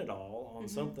spent it all on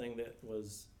something that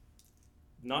was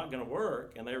not going to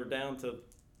work, and they were down to.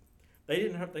 They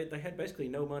had basically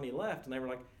no money left, and they were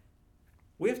like,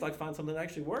 we have to find something that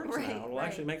actually works now. It'll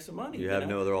actually make some money. You have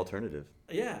no other alternative.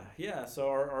 Yeah. So,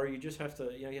 or you just have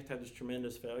to, you know, you have to have this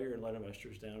tremendous failure and let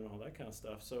investors down and all that kind of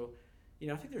stuff. So, you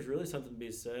know, I think there's really something to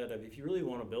be said of if you really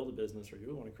want to build a business or you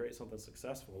really want to create something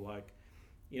successful, like,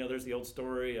 you know, there's the old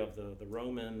story of the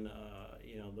Roman,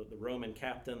 the Roman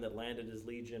captain that landed his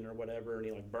legion or whatever, and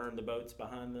he burned the boats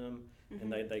behind them, and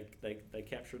they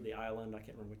captured the island. I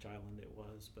can't remember which island it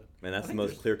was, but man, that's the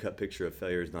most clear-cut picture of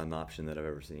failure is not an option that I've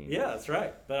ever seen. Yeah, that's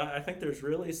right. But I think there's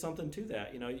really something to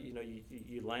that.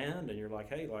 You land and you're like,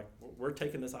 hey, we're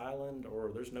taking this island,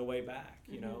 or there's no way back.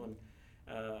 You know, and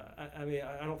I mean,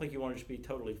 I don't think you want to just be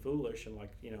totally foolish and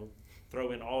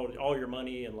throw in all your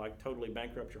money and totally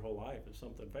bankrupt your whole life if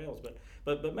something fails.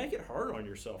 But make it hard on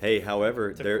yourself. Hey,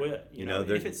 however, to quit.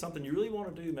 If it's something you really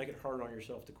want to do, make it hard on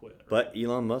yourself to quit. Right? But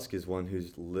Elon Musk is one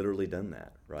who's literally done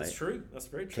that, right? That's true. That's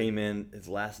very true. Came in his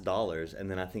last dollars,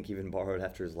 and then I think even borrowed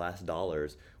after his last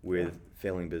dollars with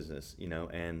failing business,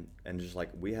 and just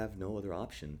we have no other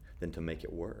option than to make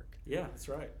it work. Yeah, that's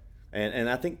right. And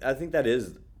I think that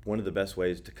is one of the best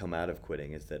ways to come out of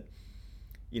quitting is that,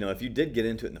 if you did get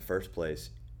into it in the first place,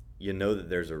 you know that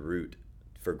there's a route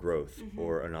for growth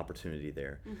or an opportunity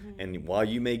there. And while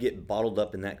you may get bottled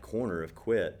up in that corner of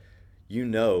quit, you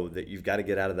know that you've got to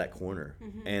get out of that corner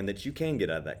and that you can get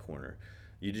out of that corner.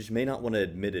 You just may not want to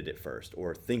admit it at first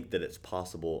or think that it's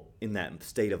possible in that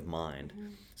state of mind.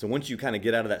 So once you kind of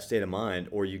get out of that state of mind,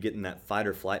 or you get in that fight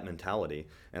or flight mentality,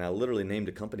 and I literally named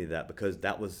a company that because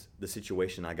that was the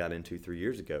situation I got into 3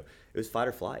 years ago. It was fight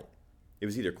or flight. It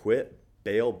was either quit,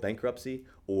 bail, bankruptcy,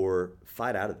 or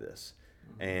fight out of this.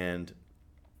 And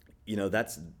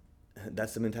that's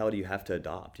the mentality you have to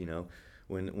adopt.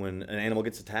 When an animal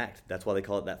gets attacked, that's why they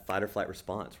call it that fight or flight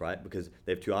response, right? Because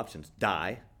they have two options: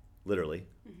 die, literally,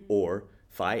 or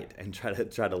fight and try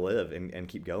to live and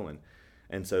keep going.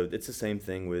 And so it's the same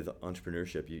thing with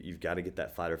entrepreneurship. You've got to get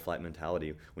that fight or flight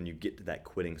mentality when you get to that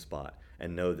quitting spot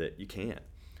and know that you can't.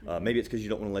 Maybe it's because you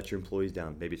don't want to let your employees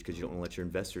down. Maybe it's because you don't want to let your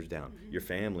investors down, your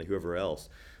family, whoever else.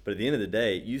 But at the end of the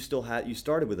day, you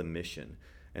started with a mission.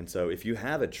 And so if you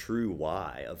have a true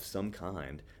why of some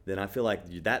kind, then I feel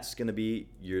like that's going to be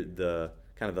the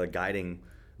guiding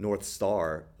North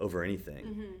Star over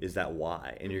anything is that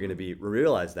why. And you're going to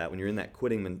realize that when you're in that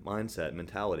quitting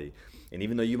mentality. And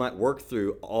even though you might work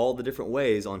through all the different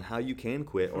ways on how you can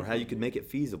quit or how you could make it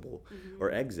feasible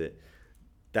or exit,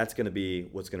 that's going to be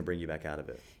what's going to bring you back out of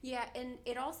it. Yeah, and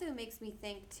it also makes me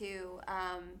think too,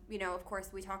 of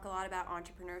course we talk a lot about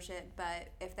entrepreneurship, but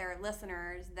if there are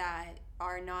listeners that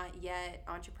are not yet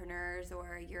entrepreneurs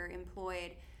or you're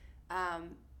employed,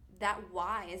 that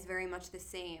why is very much the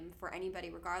same for anybody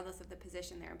regardless of the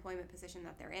position, their employment position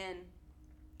that they're in.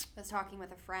 I was talking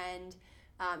with a friend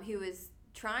who was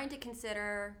trying to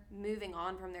consider moving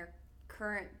on from their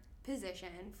current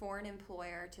position for an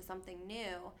employer to something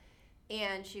new.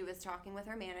 And she was talking with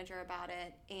her manager about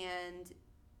it, and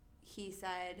he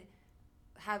said,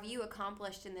 have you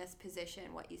accomplished in this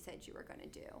position what you said you were going to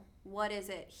do? What is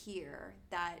it here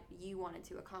that you wanted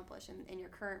to accomplish in your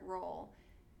current role,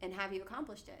 and have you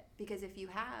accomplished it? Because if you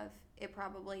have, it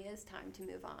probably is time to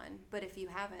move on. But if you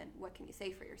haven't, what can you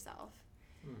say for yourself?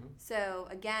 So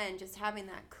again, just having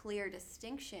that clear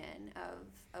distinction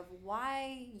of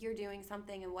why you're doing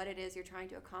something and what it is you're trying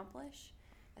to accomplish,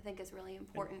 I think is really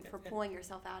important for pulling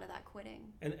yourself out of that quitting.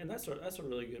 And that's a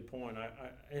really good point.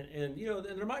 And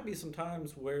there might be some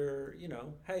times where,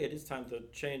 hey, it is time to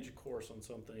change a course on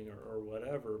something or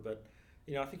whatever. But,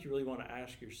 I think you really want to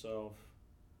ask yourself,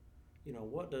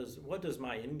 what does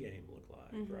my end game look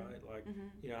like, right? Like,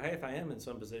 hey, if I am in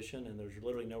some position and there's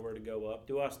literally nowhere to go up,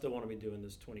 do I still want to be doing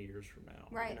this 20 years from now?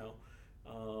 Right.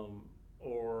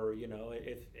 Or,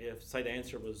 if say the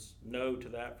answer was no to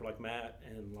that for like Matt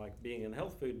and like being in the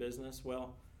health food business,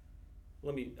 well,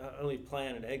 let me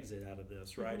plan an exit out of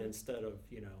this, right? Instead of,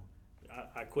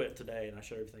 I quit today and I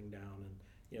shut everything down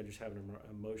and, just having an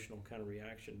emotional kind of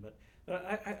reaction. But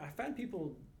I find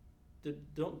people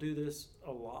that don't do this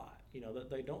a lot, that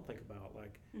they don't think about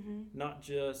like not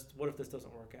just what if this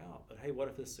doesn't work out, but hey, what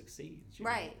if this succeeds?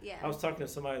 Right, yeah. I was talking to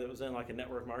somebody that was in like a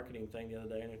network marketing thing the other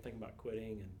day, and they're thinking about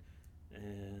quitting,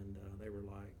 and they were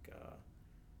like,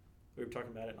 we were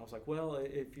talking about it, and I was like, well,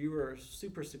 if you were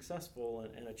super successful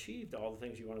and achieved all the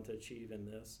things you wanted to achieve in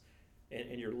this,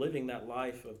 and you're living that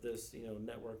life of this,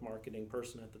 network marketing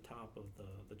person at the top of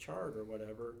the chart or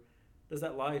whatever, is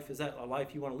that a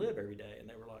life you want to live every day? And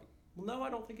they were like, well, no, I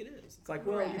don't think it is. It's like,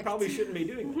 well, Correct. you probably shouldn't be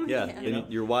doing that. Yeah, and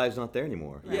your why is not there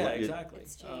anymore. Yeah, exactly.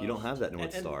 You don't have that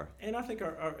North Star. And I think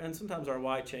and sometimes our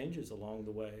why changes along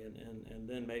the way, and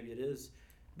then maybe it is.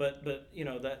 But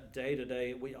that day to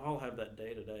day, we all have that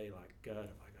day to day like gut of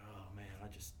like, oh man, I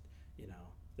just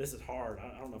this is hard.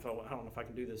 I don't know if I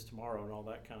can do this tomorrow and all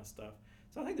that kind of stuff.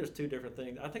 So I think there's two different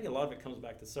things. I think a lot of it comes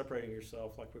back to separating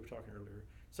yourself, like we were talking earlier,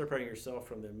 separating yourself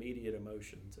from the immediate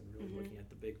emotions and really looking at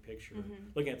the big picture,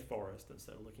 looking at the forest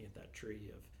instead of looking at that tree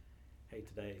of, hey,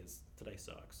 today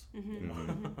sucks.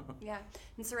 Yeah,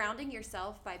 and surrounding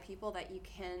yourself by people that you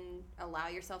can allow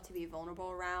yourself to be vulnerable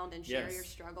around and share your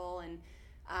struggle. And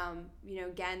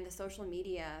again, the social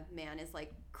media, man, is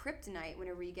like kryptonite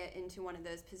whenever you get into one of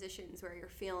those positions where you're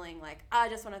feeling like, I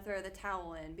just want to throw the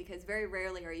towel in, because very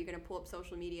rarely are you going to pull up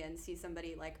social media and see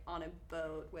somebody like on a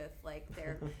boat with like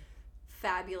their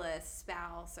fabulous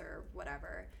spouse or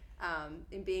whatever,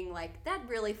 and being like, that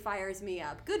really fires me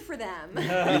up. Good for them.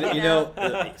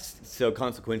 So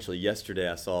consequentially, yesterday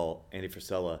I saw Andy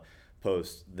Frisella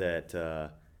post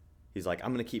that he's like,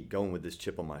 I'm going to keep going with this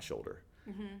chip on my shoulder.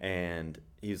 And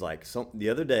he's like, the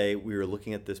other day we were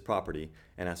looking at this property,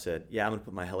 and I said, yeah, I'm going to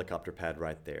put my helicopter pad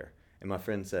right there. And my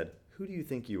friend said, who do you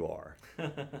think you are?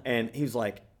 And he's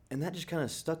like, and that just kind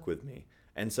of stuck with me.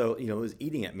 And so, it was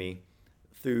eating at me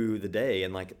through the day.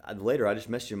 And like later I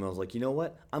just messaged him. I was like, you know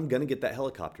what? I'm going to get that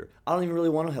helicopter. I don't even really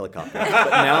want a helicopter, but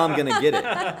now I'm going to get it.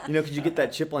 Because you get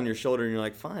that chip on your shoulder and you're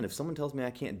like, fine, if someone tells me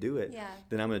I can't do it,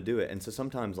 then I'm going to do it. And so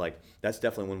sometimes like that's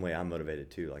definitely one way I'm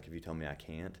motivated too. Like if you tell me I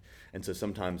can't. And so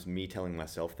sometimes me telling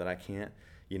myself that I can't,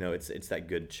 it's that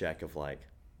good check of like,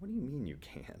 what do you mean you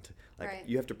can't? Like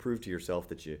you have to prove to yourself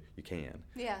that you can.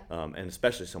 Yeah. And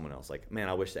especially someone else. Like, man,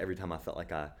 I wish that every time I felt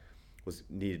like I was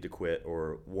needed to quit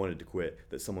or wanted to quit,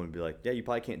 that someone would be like, yeah, you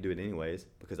probably can't do it anyways,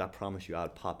 because I promise you I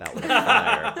would pop out with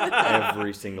fire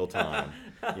every single time,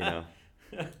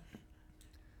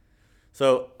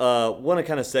 So want to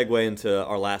kind of segue into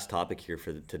our last topic here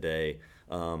for today,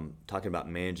 talking about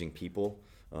managing people,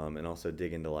 and also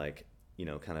dig into like,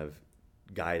 kind of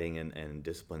guiding and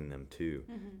disciplining them too.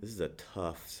 This is a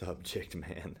tough subject,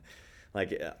 man.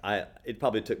 Like it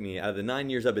probably took me, out of the 9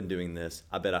 years I've been doing this,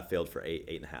 I bet I failed for eight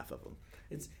and a half of them.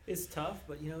 It's tough,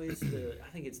 but I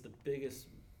think it's the biggest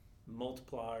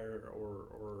multiplier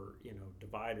or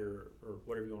divider or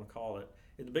whatever you want to call it.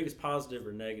 It's the biggest positive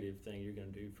or negative thing you're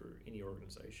going to do for any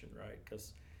organization, right?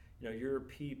 Because your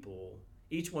people,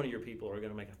 each one of your people are going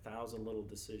to make 1,000 little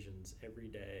decisions every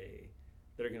day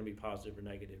that are going to be positive or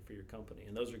negative for your company,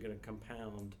 and those are going to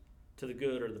compound to the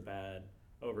good or the bad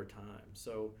over time.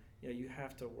 So you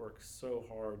have to work so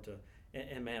hard to.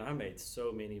 And man, I made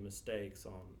so many mistakes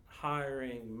on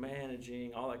hiring,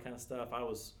 managing, all that kind of stuff. I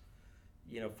was,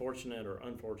 fortunate or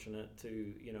unfortunate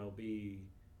to, be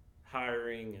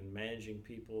hiring and managing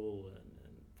people and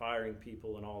firing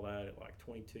people and all that at like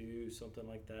 22, something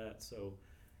like that. So,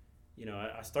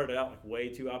 I started out like way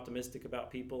too optimistic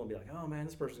about people and be like, oh man,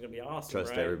 this person's gonna be awesome.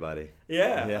 Trust right? everybody.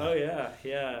 Yeah. Oh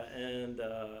yeah. And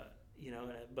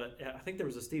but I think there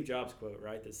was a Steve Jobs quote,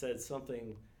 right, that said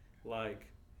something like,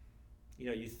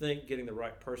 you think getting the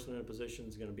right person in a position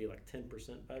is going to be like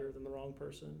 10% better than the wrong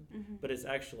person, but it's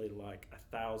actually like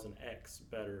 1,000x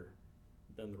better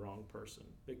than the wrong person,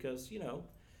 because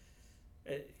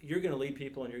you're going to lead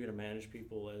people and you're going to manage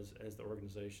people as the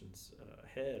organization's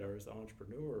head or as the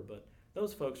entrepreneur, but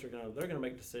those folks they're going to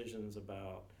make decisions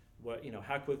about what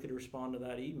how quickly to respond to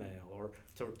that email, or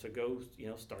to go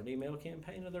start an email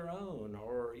campaign of their own,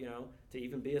 or to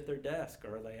even be at their desk,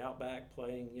 or are they out back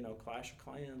playing Clash of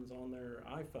Clans on their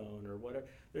iPhone or whatever.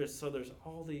 There's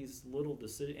all these little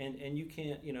decisions, and you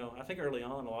can't I think early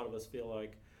on a lot of us feel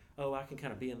like, oh, I can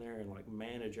kind of be in there and like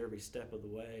manage every step of the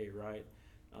way, right?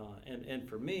 And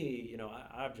for me,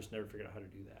 I've just never figured out how to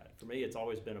do that. For me, it's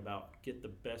always been about get the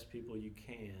best people you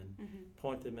can,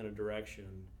 point them in a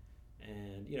direction.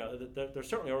 And there's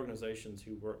certainly organizations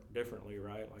who work differently,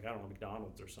 right? Like, I don't know,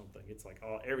 McDonald's or something. It's like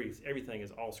everything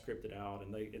is all scripted out,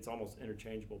 and it's almost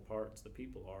interchangeable parts. The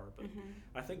people are, but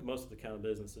I think most of the kind of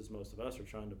businesses most of us are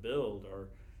trying to build are,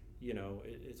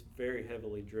 it's very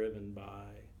heavily driven by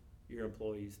your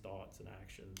employees' thoughts and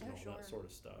actions and all that sort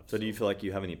of stuff. So do you feel like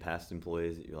you have any past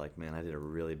employees that you're like, man, I did a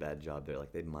really bad job there?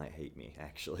 Like, they might hate me,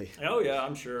 actually. Oh yeah,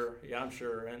 I'm sure. Yeah, I'm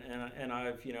sure. And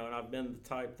I've and I've been the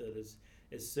type that is,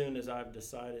 as soon as I've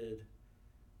decided,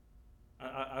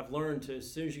 I've learned to,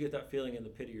 as soon as you get that feeling in the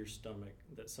pit of your stomach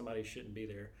that somebody shouldn't be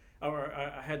there. Or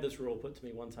I had this rule put to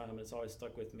me one time, and it's always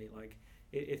stuck with me. Like,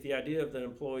 if the idea of the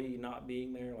employee not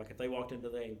being there, like if they walked in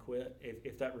today and quit,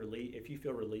 if you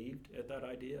feel relieved at that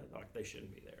idea, like they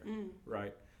shouldn't be there,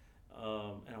 right?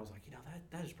 And I was like,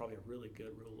 that is probably a really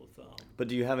good rule of thumb. But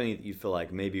do you have any that you feel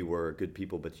like maybe were good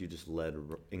people, but you just led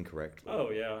incorrectly? Oh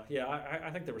yeah. I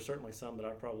think there were certainly some that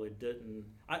I probably didn't.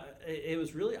 It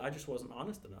was really, I just wasn't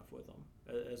honest enough with them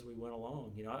as we went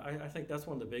along. I think that's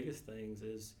one of the biggest things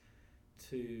is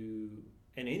to,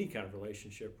 in any kind of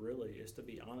relationship really, is to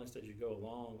be honest as you go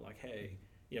along. Like, hey,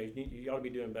 you ought to be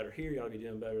doing better here, you ought to be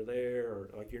doing better there, or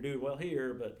like you're doing well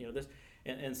here, but this.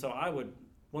 And so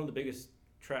one of the biggest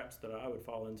traps that I would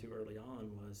fall into early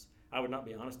on was I would not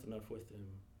be honest enough with them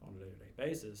on a day-to-day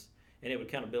basis, and it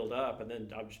would kind of build up, and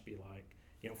then I'd just be like,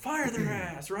 fire their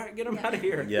ass, right? Get them out of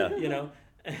here,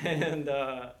 and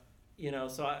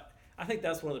so I think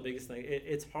that's one of the biggest things.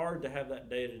 It's hard to have that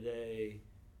day-to-day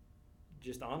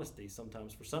just honesty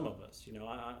sometimes for some of us.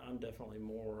 I'm definitely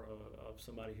more of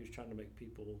somebody who's trying to make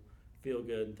people feel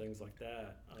good and things like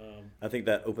that. I think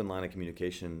that open line of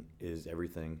communication is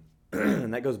everything.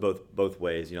 And that goes both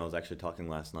ways. I was actually talking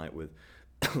last night with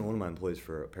one of my employees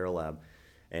for Apparel Lab,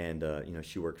 and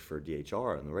she works for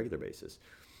DHR on a regular basis.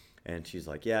 And she's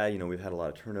like, yeah, we've had a lot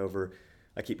of turnover.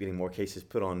 I keep getting more cases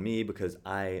put on me because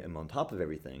I am on top of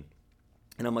everything.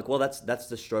 And I'm like, well, that's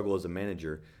the struggle as a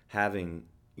manager, having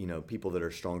people that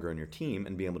are stronger in your team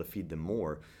and being able to feed them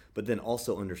more, but then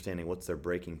also understanding what's their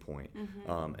breaking point,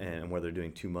 and where they're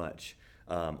doing too much,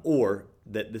 or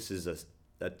that this is a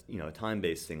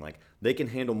time-based thing. Like, they can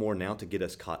handle more now to get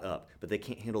us caught up, but they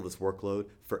can't handle this workload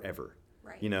forever.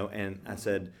 Right. And I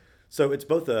said, so it's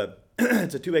both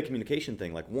it's a two-way communication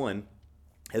thing. Like, one,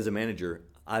 as a manager,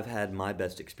 I've had my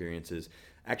best experiences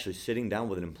actually sitting down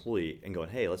with an employee and going,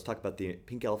 hey, let's talk about the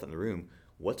pink elephant in the room.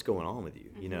 What's going on with you?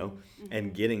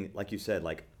 And getting, like you said,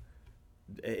 like,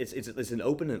 it's an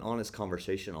open and honest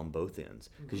conversation on both ends,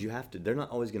 because they're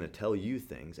not always going to tell you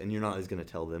things, and you're not always going to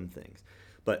tell them things.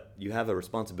 But you have a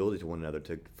responsibility to one another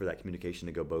for that communication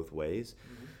to go both ways.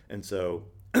 And so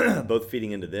both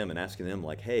feeding into them and asking them,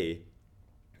 like, hey,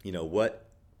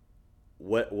 what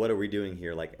are we doing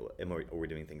here? Like, are we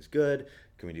doing things good?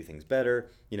 Can we do things better?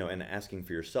 And asking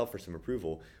for yourself for some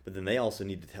approval. But then they also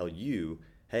need to tell you,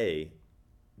 hey,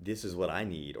 this is what I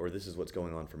need, or this is what's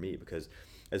going on for me. Because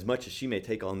as much as she may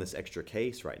take on this extra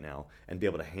case right now and be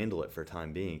able to handle it for a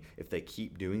time being, if they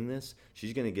keep doing this,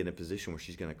 she's going to get in a position where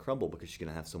she's going to crumble because she's going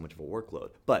to have so much of a workload.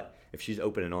 But if she's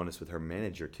open and honest with her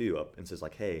manager too, and says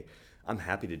like, hey, I'm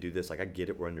happy to do this. Like, I get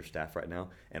it. We're understaffed right now,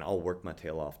 and I'll work my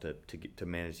tail off to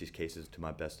manage these cases to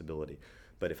my best ability.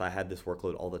 but if I had this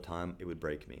workload all the time, it would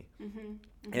break me.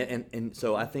 And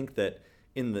so I think that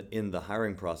in the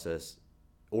hiring process,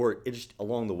 or just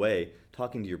along the way,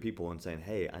 talking to your people and saying,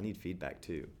 hey, I need feedback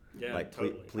too. Yeah, like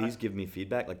totally. please give me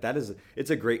feedback. Like it's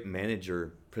a great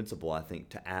manager principle, I think,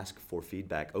 to ask for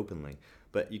feedback openly.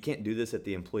 But you can't do this at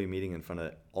the employee meeting in front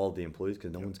of all the employees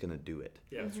because no one's going to do it.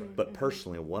 Yeah, that's right. But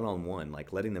personally, one-on-one,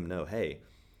 like letting them know, hey,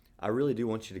 I really do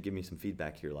want you to give me some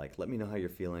feedback here. Like, let me know how you're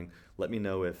feeling. Let me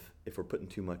know if we're putting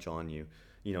too much on you.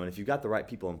 And if you've got the right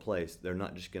people in place, they're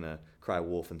not just going to cry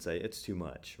wolf and say, it's too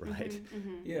much, right?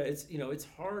 Yeah, it's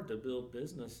hard to build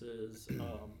businesses,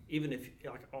 even if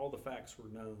like all the facts were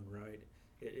known, right?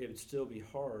 It would still be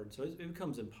hard. So it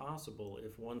becomes impossible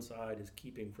if one side is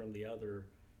keeping from the other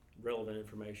relevant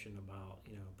information about,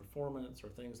 performance or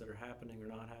things that are happening or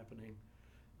not happening.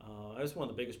 That's one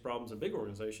of the biggest problems in big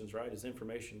organizations, right? Is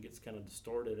information gets kind of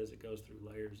distorted as it goes through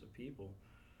layers of people.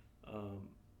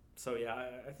 So yeah,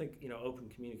 I think open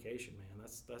communication, man.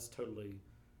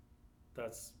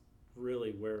 That's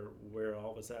really where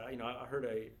all of us at. I heard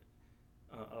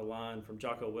a line from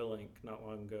Jocko Willink not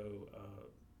long ago,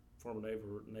 former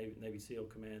Navy SEAL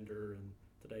commander and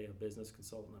today a business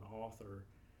consultant and author,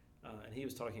 and he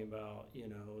was talking about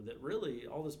that really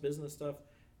all this business stuff.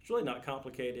 It's really not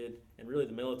complicated, and really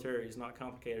the military is not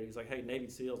complicated. He's like, hey, Navy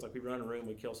SEALs, like we run a room,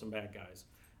 we kill some bad guys.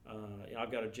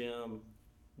 I've got a gym.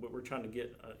 We're trying to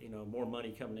get more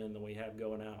money coming in than we have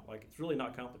going out. Like it's really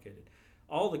not complicated.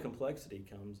 All the complexity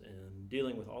comes in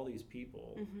dealing with all these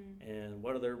people and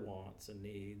what are their wants and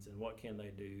needs and what can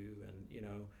they do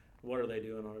and what are they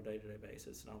doing on a day-to-day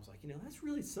basis. And I was like, that's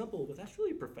really simple, but that's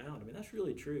really profound. I mean, that's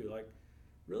really true. Like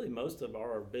really most of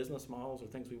our business models or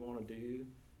things we want to do,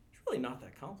 it's really not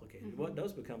that complicated. What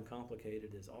does become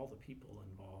complicated is all the people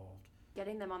involved.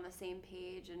 Getting them on the same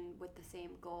page and with the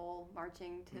same goal,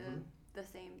 marching to the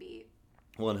same beat.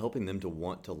 Well, and helping them to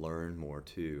want to learn more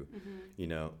too.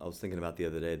 I was thinking about the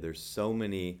other day, there's so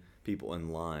many people in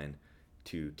line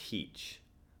to teach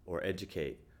or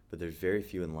educate, but there's very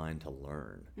few in line to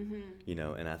learn.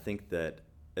 And I think that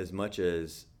as much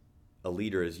as a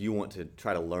leader as you want to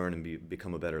try to learn and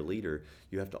become a better leader,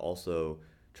 you have to also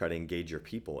try to engage your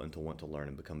people and to want to learn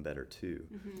and become better too.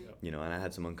 And I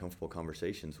had some uncomfortable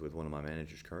conversations with one of my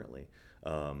managers currently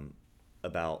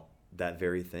about that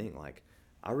very thing. Like,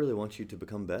 I really want you to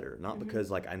become better, not because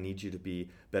like I need you to be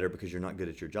better because you're not good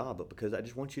at your job, but because I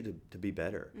just want you to be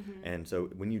better. And so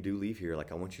when you do leave here,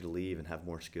 like I want you to leave and have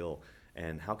more skill.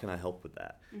 And how can I help with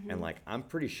that? And like I'm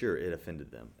pretty sure it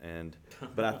offended them.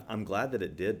 But I'm glad that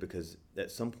it did, because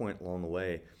at some point along the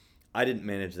way, I didn't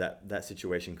manage that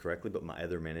situation correctly, but my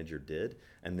other manager did,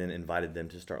 and then invited them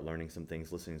to start learning some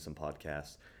things, listening to some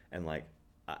podcasts, and like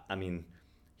I mean,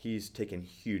 he's taken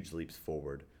huge leaps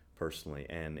forward personally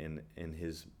and in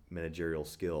his managerial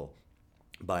skill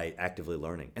by actively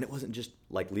learning. And it wasn't just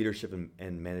like leadership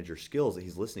and manager skills that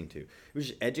he's listening to. It was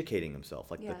just educating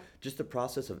himself. Like just the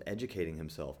process of educating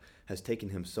himself has taken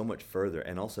him so much further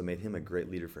and also made him a great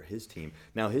leader for his team.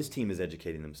 Now his team is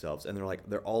educating themselves and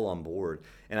they're all on board.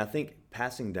 And I think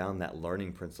passing down that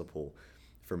learning principle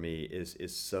for me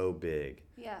is so big.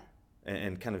 Yeah.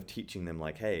 And kind of teaching them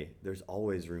like, hey, there's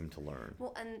always room to learn.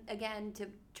 Well, and again, to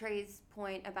Trey's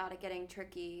point about it getting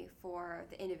tricky for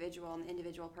the individual and the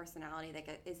individual personality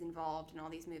that is involved in all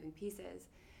these moving pieces,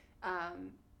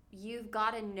 you've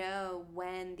got to know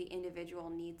when the individual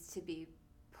needs to be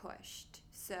pushed.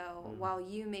 So while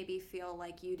you maybe feel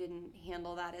like you didn't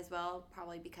handle that as well,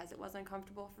 probably because it wasn't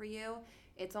comfortable for you,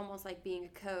 it's almost like being a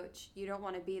coach. You don't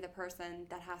want to be the person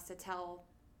that has to tell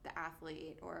the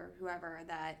athlete or whoever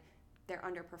that they're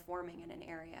underperforming in an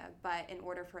area, but in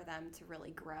order for them to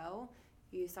really grow,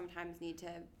 you sometimes need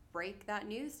to break that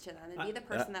news to them and be the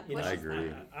person that pushes I agree.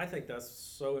 them. I think that's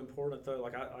so important, though.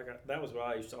 Like that was what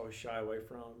I used to always shy away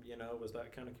from. Was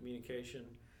that kind of communication.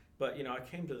 But I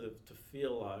came to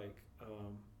feel like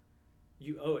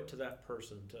you owe it to that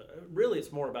person. Really,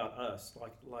 it's more about us.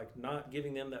 Like not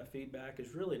giving them that feedback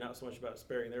is really not so much about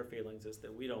sparing their feelings. It's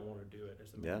that we don't want to do it as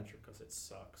the manager because it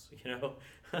sucks.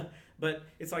 But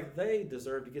it's like they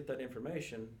deserve to get that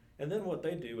information, and then what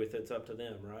they do with it's up to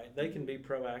them, right? They can be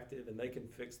proactive and they can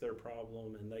fix their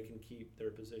problem and they can keep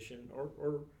their position,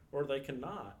 or they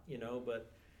cannot.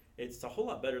 But it's a whole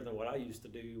lot better than what I used to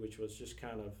do, which was just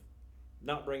kind of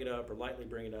not bring it up or lightly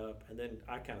bring it up, and then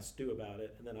I kind of stew about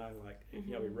it, and then I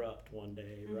erupt one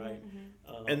day, right?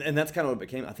 And that's kind of what it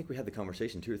became. I think we had the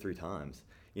conversation 2 or 3 times.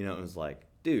 It was like,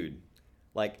 dude,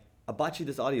 like I bought you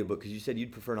this audiobook because you said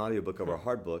you'd prefer an audiobook over a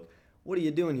hard book. What are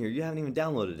you doing here? You haven't even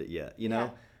downloaded it yet,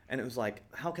 And it was like,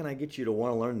 how can I get you to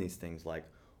want to learn these things? Like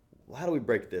well, how do we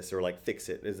break this or like fix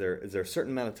it? Is there a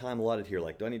certain amount of time allotted here?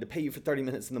 Like, do I need to pay you for 30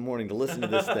 minutes in the morning to listen to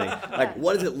this thing? Like,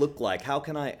 what does it look like? How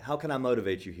can I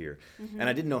motivate you here? And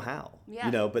I didn't know how,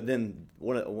 but then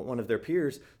one of their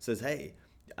peers says, hey,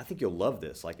 I think you'll love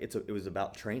this. Like, it was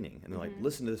about training. And they're like,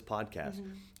 listen to this podcast.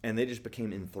 And they just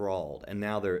became enthralled. And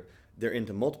now they're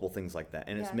into multiple things like that.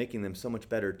 And it's making them so much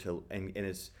better and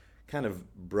it's kind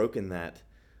of broken that,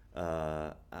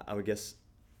 I would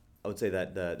say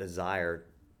that the desire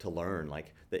to learn,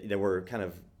 like they were kind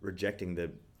of rejecting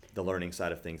the learning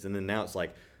side of things. And then now it's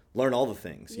like, learn all the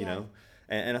things, you know?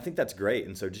 And I think that's great.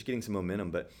 And so just getting some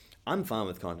momentum, but I'm fine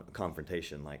with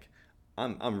confrontation. Like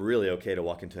I'm really okay to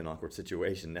walk into an awkward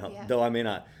situation now, though I may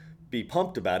not be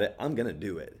pumped about it, I'm going to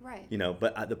do it. Right. You know,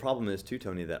 but the problem is too,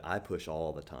 Tony, that I push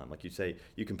all the time. Like you say,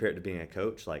 you compare it to being a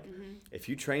coach. Like if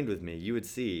you trained with me, you would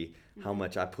see how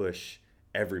much I push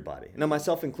everybody. Now,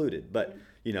 myself included, but,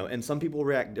 you know, and some people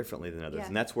react differently than others.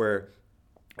 And that's where,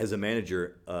 as a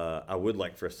manager, I would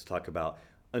like for us to talk about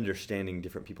understanding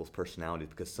different people's personalities,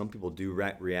 because some people do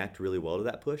react really well to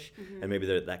that push, and maybe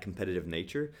they're that competitive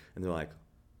nature, and they're like,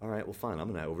 all right, well, fine,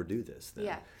 I'm going to overdo this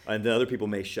then. And the other people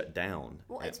may shut down.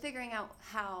 Well, it's figuring out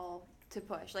how to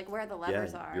push, like where the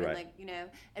levers are. You're and right. like, you know,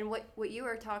 and what you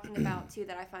were talking about too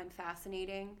that I find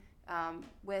fascinating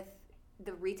with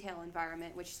the retail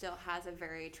environment, which still has a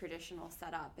very traditional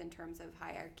setup in terms of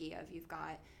hierarchy of you've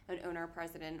got an owner,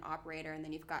 president, operator, and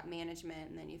then you've got management,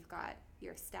 and then you've got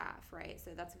your staff, right?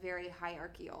 So that's very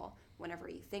hierarchical whenever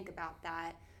you think about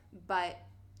that. But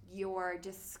you're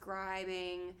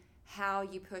describing how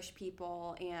you push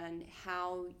people and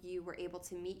how you were able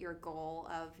to meet your goal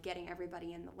of getting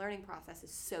everybody in the learning process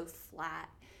is so flat.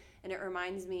 And it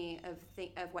reminds me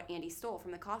of what Andy Stoll from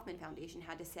the Kauffman Foundation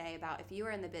had to say about if you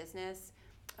are in the business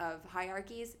of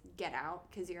hierarchies, get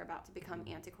out, because you're about to become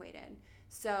antiquated.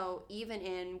 So even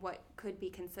in what could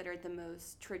be considered the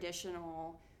most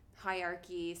traditional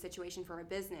hierarchy situation for a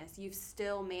business, you've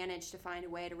still managed to find a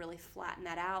way to really flatten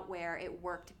that out, where it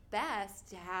worked best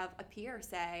to have a peer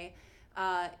say,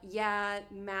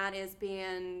 Matt is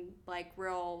being like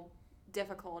real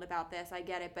difficult about this, I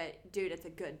get it, but dude, it's a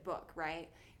good book, right?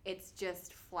 It's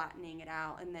just flattening it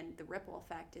out, and then the ripple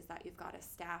effect is that you've got a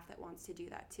staff that wants to do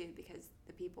that too, because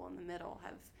the people in the middle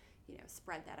have, you know,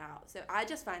 spread that out. So I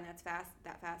just find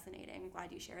that fascinating. I'm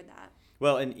glad you shared that.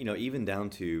 Well, and you know, even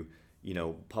down to, you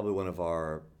know, probably one of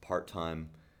our part-time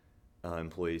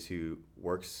employees who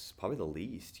works probably the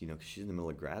least, you know, because she's in the middle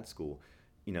of grad school.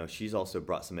 You know, she's also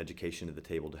brought some education to the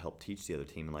table to help teach the other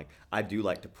team. And like, I do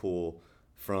like to pull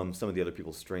from some of the other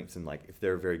people's strengths, and like if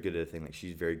they're very good at a thing, like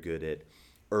she's very good at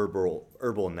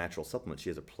herbal and natural supplements. She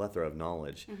has a plethora of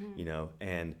knowledge, you know,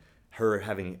 and her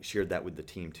having shared that with the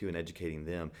team too and educating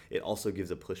them, it also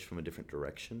gives a push from a different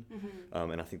direction.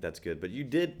 And I think that's good. But you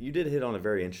did hit on a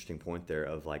very interesting point there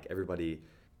of like everybody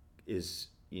is,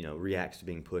 you know, reacts to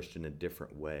being pushed in a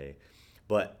different way.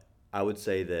 But I would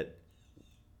say that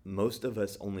most of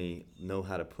us only know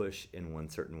how to push in one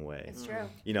certain way. It's true.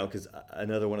 You know, because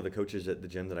another one of the coaches at the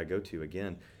gym that I go to,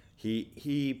 again,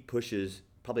 he pushes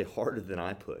probably harder than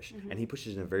I push, and he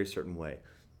pushes in a very certain way.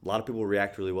 A lot of people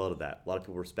react really well to that. A lot of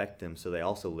people respect him, so they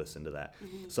also listen to that.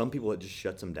 Some people, it just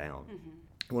shuts them down.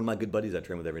 One of my good buddies I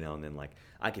train with every now and then, like,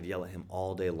 I could yell at him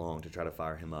all day long to try to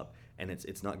fire him up, and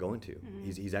it's not going to.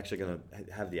 He's actually going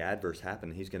to have the adverse happen,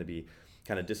 and he's going to be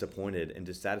kind of disappointed and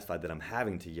dissatisfied that I'm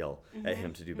having to yell at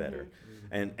him to do better.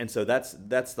 And so that's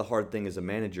the hard thing as a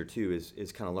manager too,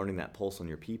 is kind of learning that pulse on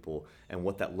your people and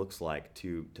what that looks like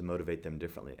to motivate them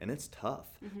differently. And it's tough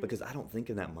because I don't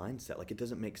think in that mindset. Like, it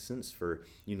doesn't make sense for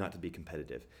you not to be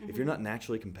competitive. If you're not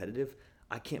naturally competitive,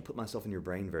 I can't put myself in your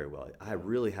brain very well. I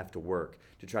really have to work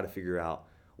to try to figure out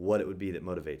what it would be that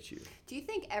motivates you. Do you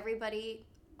think everybody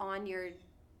on your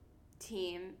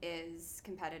team is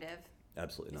competitive?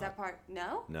 Absolutely not. Is that part?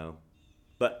 No? No.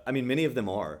 But, I mean, many of them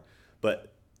are.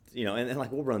 But, you know, and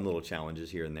like we'll run little challenges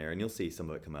here and there, and you'll see some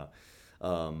of it come out.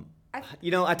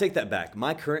 You know, I take that back.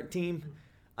 My current team,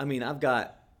 I mean, I've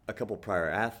got a couple prior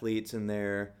athletes in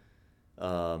there.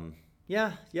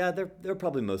 They're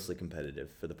probably mostly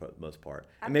competitive for the most part.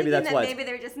 And maybe that's why maybe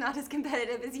they're just not as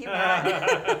competitive as you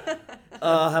are.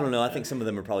 I don't know. I think some of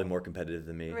them are probably more competitive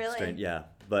than me. Really? Yeah.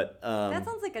 But that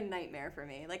sounds like a nightmare for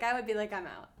me. Like, I would be like, I'm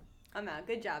out.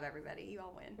 Good job, everybody. You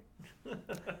all win.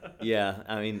 Yeah,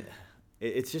 I mean,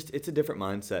 it's a different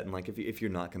mindset. And like, if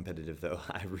you're not competitive, though,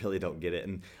 I really don't get it.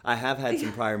 And I have had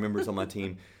some prior members on my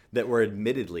team that were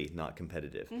admittedly not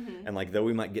competitive. And like, though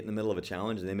we might get in the middle of a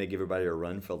challenge and they may give everybody a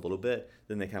run for a little bit,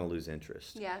 then they kind of lose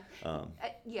interest. Yeah.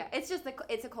 It's just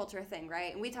it's a culture thing,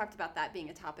 right? And we talked about that being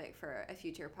a topic for a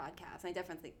future podcast. And I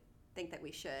definitely think that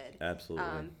we should.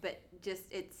 Absolutely. But just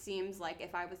it seems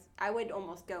like I would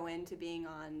almost go into being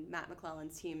on Matt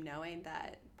McClellan's team knowing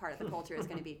that part of the culture is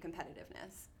going to be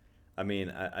competitiveness. I mean,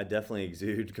 I definitely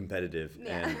exude competitive,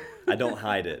 Yeah. and I don't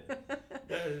hide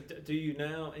it. Do you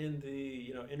now in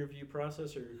the interview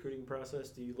process or recruiting process,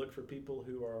 do you look for people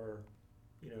who are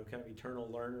kind of eternal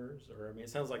learners? Or I mean, it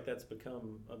sounds like that's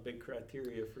become a big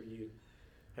criteria for you.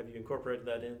 Have you incorporated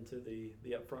that into the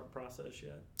upfront process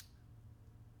yet?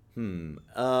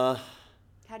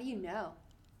 How do you know?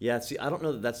 Yeah, see, I don't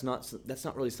know that's not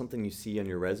really something you see on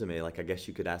your resume. Like, I guess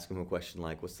you could ask them a question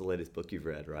like, "What's the latest book you've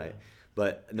read?" Right? Yeah.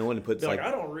 But no one puts They're like,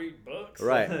 I don't read books.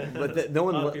 right. But no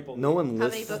A lot of one people no one How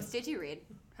many lists. books did you read?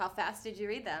 How fast did you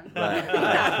read them?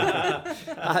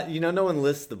 Right. No one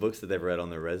lists the books that they've read on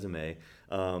their resume.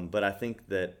 But I think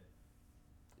that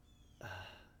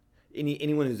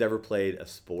anyone who's ever played a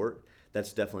sport,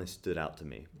 that's definitely stood out to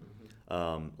me.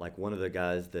 Like, one of the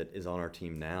guys that is on our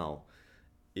team now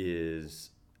was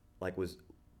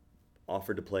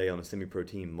offered to play on a semi-pro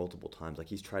team multiple times. Like,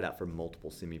 he's tried out for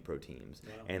multiple semi-pro teams.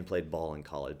 Wow. And played ball in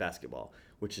college, basketball,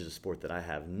 which is a sport that I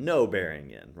have no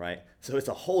bearing in, right? So it's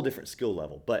a whole different skill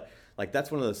level. But like,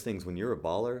 that's one of those things when you're a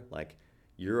baller, like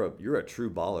you're a true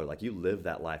baller. Like, you live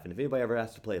that life. And if anybody ever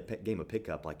has to play a game of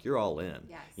pickup, like, you're all in.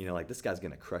 Yes. Like, this guy's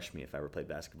gonna crush me if I ever played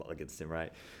basketball against him,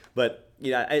 right? But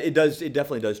yeah, it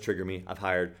definitely does trigger me. I've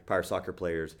hired prior soccer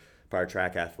players, prior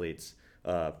track athletes,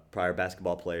 prior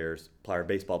basketball players, prior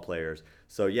baseball players.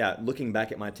 So yeah, looking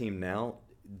back at my team now,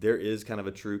 there is kind of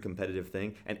a true competitive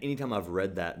thing. And anytime I've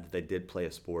read that they did play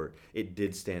a sport, it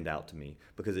did stand out to me,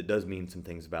 because it does mean some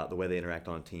things about the way they interact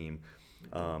on a team,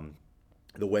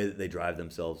 the way that they drive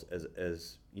themselves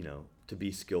as to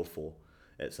be skillful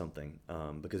at something,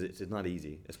 because it's not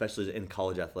easy, especially in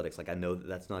college athletics. Like, I know that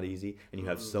that's not easy, and you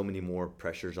have so many more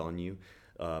pressures on you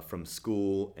from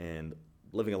school and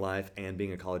living a life and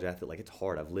being a college athlete. Like, it's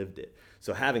hard. I've lived it.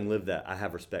 So having lived that, I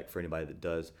have respect for anybody that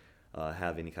does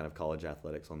have any kind of college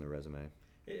athletics on their resume.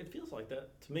 It feels like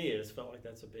that to me. It's felt like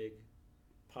that's a big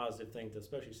positive thing to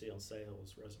especially see on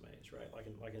sales resumes, right? Like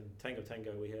in Tango,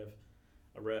 we have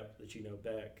a rep that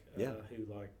Beck,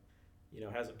 who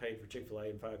hasn't paid for Chick-fil-A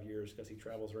in 5 years because he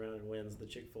travels around and wins the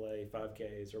Chick-fil-A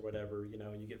 5Ks or whatever.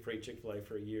 You get free Chick-fil-A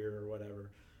for a year or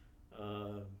whatever.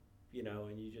 And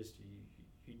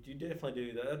you definitely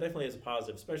do that. That definitely is a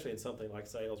positive, especially in something like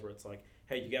sales, where it's like,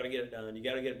 hey, you got to get it done. You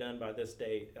got to get it done by this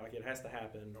date. Like, it has to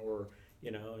happen. Or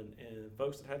and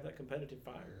folks that have that competitive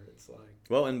fire, it's like,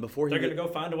 well, and before they're going to go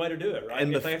find a way to do it, right?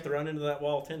 And if they have to run into that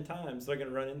wall 10 times, they're going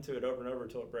to run into it over and over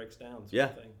until it breaks down. Yeah.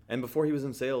 And before he was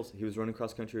in sales, he was running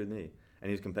cross country with me, and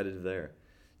he was competitive there.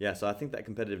 Yeah. So I think that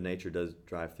competitive nature does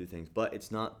drive through things, but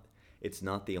it's not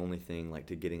the only thing. Like,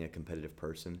 to getting a competitive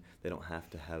person, they don't have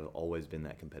to have always been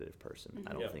that competitive person.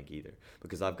 I don't think either,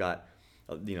 because I've got,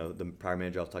 the prior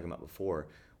manager I was talking about before.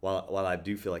 While I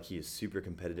do feel like he is super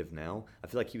competitive now, I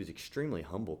feel like he was extremely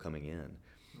humble coming in,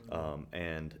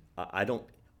 and I don't.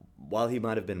 While he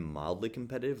might have been mildly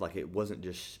competitive, like, it wasn't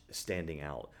just standing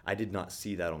out. I did not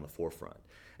see that on the forefront.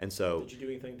 And so, did you do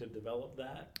anything to develop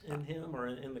that in him or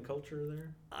in the culture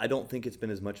there? I don't think it's been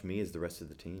as much me as the rest of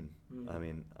the team. I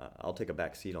mean, I'll take a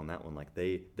back seat on that one. Like,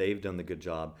 they've done the good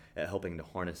job at helping to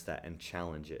harness that and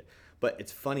challenge it. But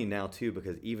it's funny now too,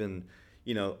 because even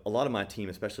a lot of my team,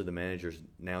 especially the managers,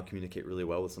 now communicate really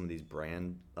well with some of these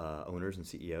brand owners and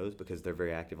CEOs, because they're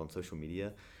very active on social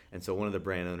media. And so one of the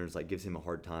brand owners gives him a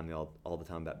hard time all the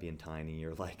time about being tiny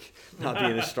or not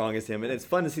being as strong as him. And it's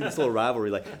fun to see this little rivalry.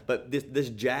 But this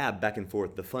jab back and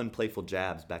forth, the fun, playful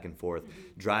jabs back and forth,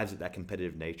 drives that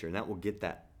competitive nature, and that will get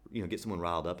that get someone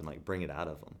riled up and bring it out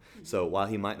of them. So while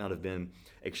he might not have been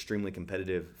extremely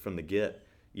competitive from the get,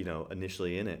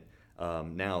 initially in it,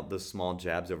 now those small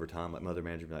jabs over time, like, my other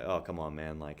manager would be like, oh, come on,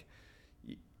 man,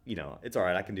 it's all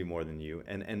right, I can do more than you,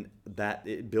 and that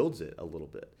it builds it a little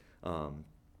bit.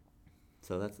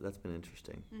 So that's been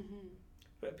interesting. Mm-hmm.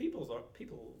 But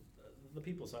the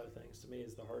people side of things to me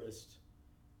is the hardest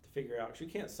to figure out, because you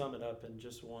can't sum it up in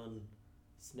just one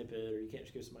snippet, or you can't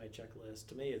just give somebody a checklist.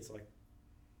 To me, it's like,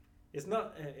 it's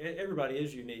not, everybody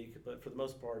is unique, but for the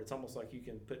most part, it's almost like you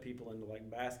can put people into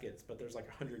baskets, but there's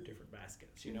 100 different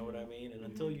baskets, you know what I mean? And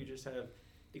until you just have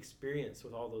experience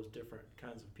with all those different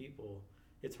kinds of people,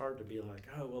 it's hard to be like,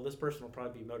 oh, well, this person will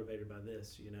probably be motivated by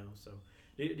this, So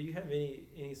do you have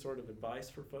any sort of advice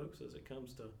for folks as it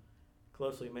comes to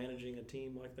closely managing a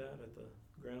team like that at the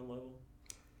ground level?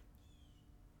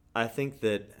 I think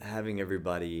that having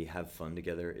everybody have fun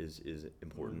together is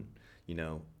important.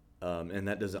 And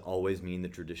that doesn't always mean the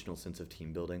traditional sense of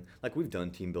team building. Like, we've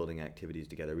done team building activities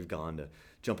together. We've gone to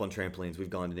jump on trampolines. We've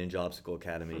gone to Ninja Obstacle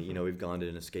Academy. You know, we've gone to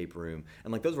an escape room.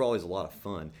 And like, those were always a lot of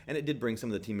fun. And it did bring some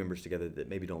of the team members together that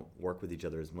maybe don't work with each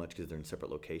other as much because they're in separate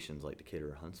locations like Decatur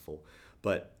or Huntsville.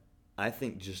 But I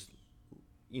think just,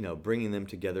 you know, bringing them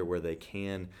together where they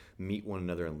can meet one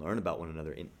another and learn about one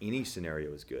another in any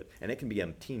scenario is good. And it can be a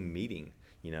team meeting,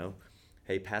 you know.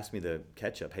 Hey, pass me the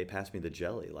ketchup. Hey, pass me the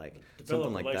jelly. Like, Develop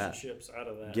something like that. relationships out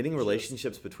of that. Getting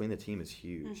relationships between the team is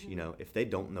huge. You know, if they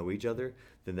don't know each other,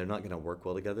 then they're not going to work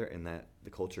well together, and that the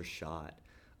culture's shot.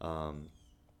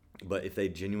 But if they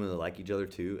genuinely like each other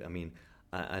too, I mean,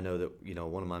 I know that, you know,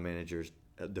 one of my managers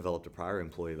developed a prior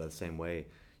employee by the same way.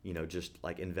 You know, just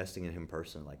like investing in him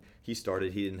personally. Like, he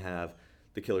didn't have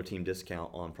the Killer Team discount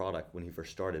on product when he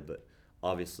first started, but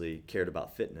obviously cared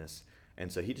about fitness.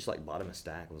 And so he just like bought him a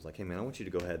stack and was like, hey man, I want you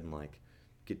to go ahead and like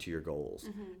get to your goals.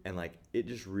 And like, it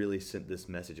just really sent this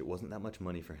message. It wasn't that much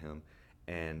money for him,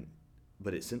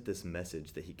 but it sent this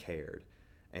message that he cared.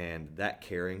 And that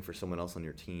caring for someone else on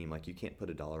your team, like, you can't put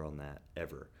a dollar on that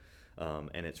ever.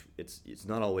 And it's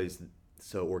not always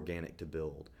so organic to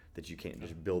build that you can't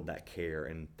just build that care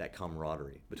and that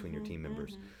camaraderie between your team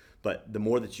members. But the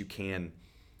more that you can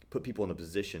put people in a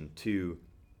position to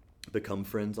become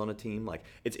friends on a team, like,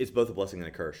 it's both a blessing and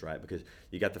a curse, right? Because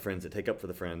you got the friends that take up for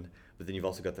the friend, but then you've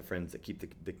also got the friends that keep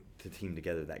the team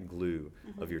together, that glue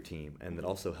of your team, and that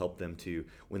also help them to,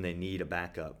 when they need a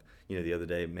backup. You know, the other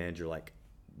day, manager, like,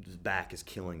 his back is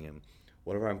killing him.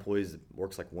 One of our employees that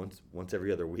works like once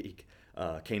every other week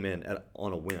came in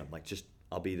on a whim, like, just,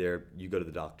 I'll be there, you go to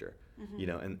the doctor. You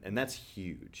know, and that's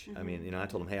huge. I mean, you know, I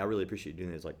told him, hey, I really appreciate you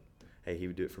doing this. Like, hey, he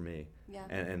would do it for me. Yeah.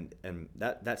 And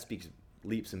that speaks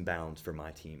leaps and bounds for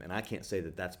my team. And I can't say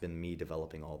that that's been me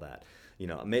developing all that. You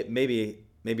know, maybe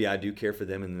I do care for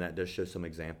them, and that does show some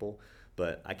example,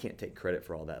 but I can't take credit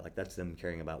for all that. Like, that's them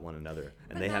caring about one another,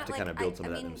 and they have to kind of build some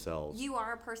of that themselves. You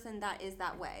are a person that is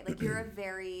that way. Like, you're a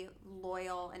very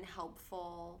loyal and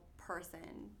helpful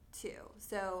person too.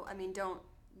 So, I mean, don't,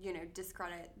 you know,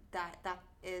 discredit that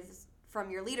is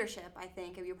from your leadership, I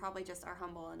think, and you probably just are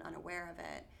humble and unaware of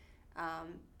it.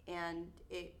 And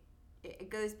it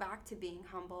goes back to being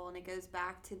humble, and it goes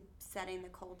back to setting the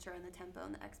culture and the tempo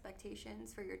and the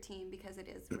expectations for your team, because it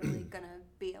is really going to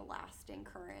be a lasting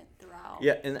current throughout.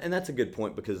 Yeah, and that's a good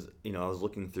point, because, you know, I was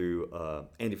looking through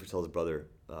Andy Fritzell's brother,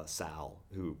 Sal,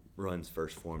 who runs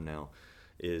First Form now,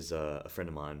 is a friend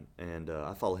of mine, and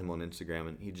I follow him on Instagram,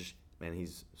 and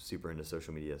he's super into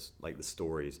social media, like the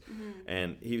stories.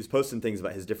 And he was posting things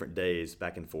about his different days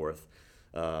back and forth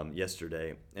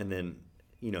yesterday. And then,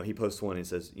 you know, he posts one and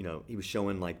says, you know, he was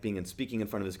showing like speaking in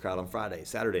front of his crowd on Friday,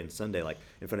 Saturday, and Sunday, like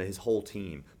in front of his whole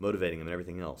team, motivating them and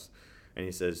everything else. And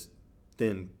he says,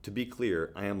 then, to be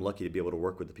clear, I am lucky to be able to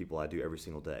work with the people I do every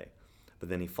single day. But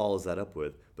then he follows that up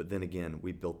with, but then again,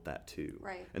 we built that too.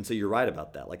 Right. And so you're right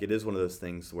about that. Like, it is one of those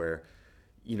things where,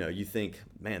 you know, you think,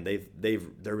 man,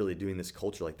 they're really doing this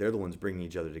culture, like they're the ones bringing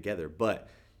each other together, but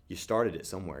you started it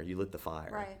somewhere. You lit the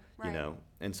fire, right. You know.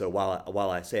 And so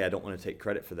while I say I don't want to take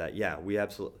credit for that, yeah, we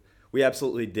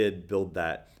absolutely did build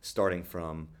that, starting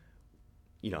from,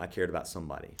 you know, I cared about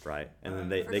somebody, right? And then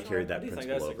they carried that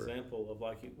principle over. I think that's an example of,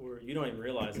 like, where you don't even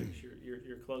realize it, because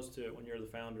you're close to it when you're the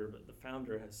founder, but the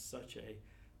founder has such a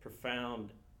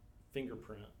profound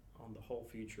fingerprint on the whole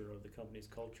future of the company's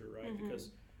culture, right?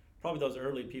 Because probably those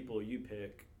early people you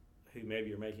pick, who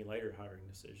maybe are making later hiring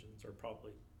decisions, are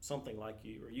probably something like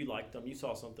you, or you liked them, you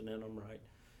saw something in them, right?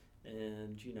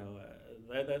 And, you know,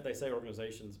 that they say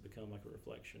organizations become like a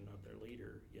reflection of their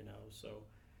leader, you know. So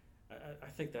I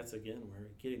think that's, again, where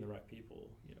getting the right people,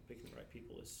 you know, picking the right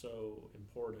people is so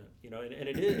important, you know. And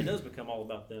it does become all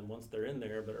about them once they're in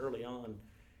there, but early on,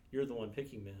 you're the one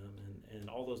picking them, and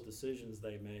all those decisions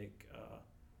they make,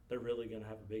 they're really going to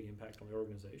have a big impact on the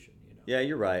organization, you know. Yeah,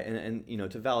 you're right. And you know,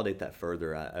 to validate that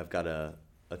further, I've got a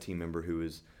team member who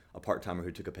is a part-timer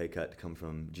who took a pay cut to come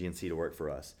from GNC to work for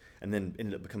us, and then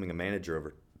ended up becoming a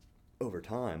manager over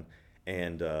time,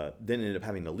 and then ended up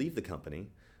having to leave the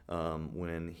company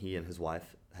when he and his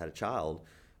wife had a child,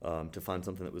 to find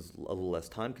something that was a little less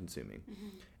time-consuming.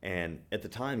 And at the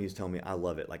time, he was telling me, I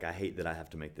love it. Like, I hate that I have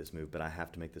to make this move, but I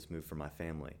have to make this move for my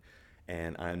family.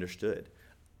 And I understood.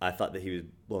 I thought that he was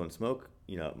blowing smoke,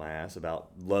 you know, up my ass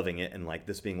about loving it and like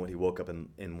this being what he woke up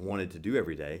and wanted to do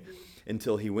every day,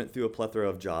 until he went through a plethora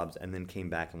of jobs and then came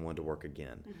back and wanted to work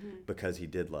again because he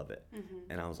did love it.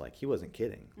 And I was like, he wasn't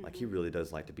kidding. Like, he really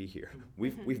does like to be here.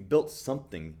 We've built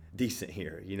something decent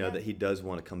here, you know, that he does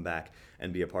want to come back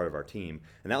and be a part of our team.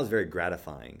 And that was very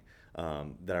gratifying.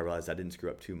 that I realized I didn't screw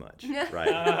up too much, right?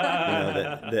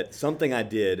 That something I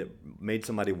did made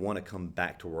somebody want to come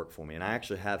back to work for me. And I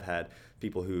actually have had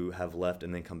people who have left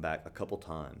and then come back a couple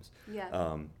times.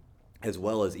 Yeah. As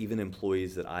well as even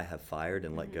employees that I have fired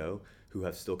and let go who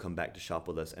have still come back to shop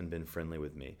with us and been friendly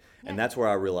with me. Yeah. And that's where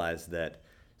I realized that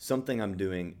something I'm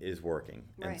doing is working,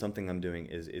 and Right. something I'm doing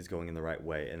is going in the right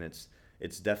way. And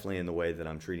it's definitely in the way that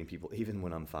I'm treating people, even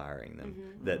when I'm firing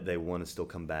them, that they want to still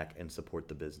come back and support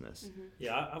the business.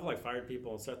 Yeah, I've like fired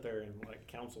people and sat there and like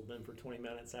counseled them for 20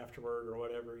 minutes afterward or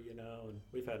whatever, and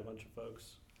we've had a bunch of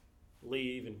folks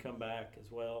leave and come back as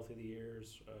well through the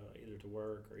years, either to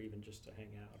work or even just to hang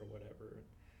out or whatever.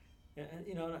 And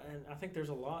and I think there's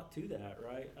a lot to that,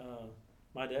 right?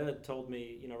 My dad told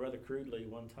me, rather crudely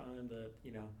one time that,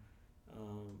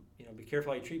 be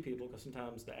careful how you treat people, because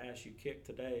sometimes the ass you kick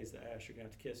today is the ass you're going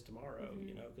to have to kiss tomorrow,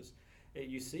 because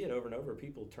you see it over and over.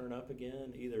 People turn up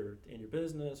again, either in your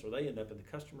business, or they end up in the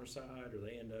customer side, or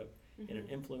they end up in an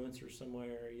influencer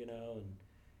somewhere, and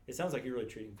it sounds like you're really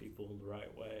treating people the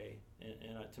right way.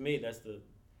 And to me, that's the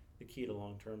key to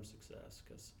long-term success,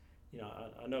 because,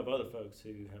 I know of other folks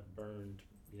who have burned,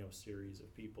 a series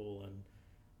of people, and,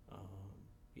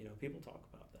 people talk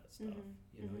about that stuff.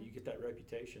 You get that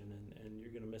reputation, and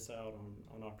you're going to miss out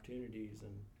on opportunities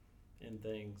and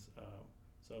things.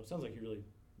 So it sounds like you really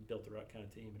built the right kind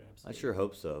of team at Absolute. I sure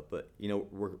hope so. But,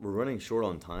 we're running short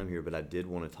on time here, but I did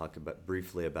want to talk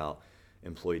briefly about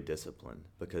employee discipline,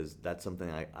 because that's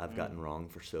something I've gotten wrong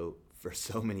for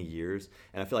so many years,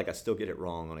 and I feel like I still get it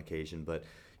wrong on occasion. But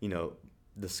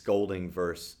the scolding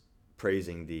versus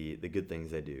praising the good things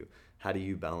they do. How do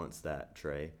you balance that,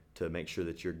 Trey, to make sure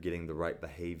that you're getting the right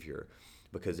behavior?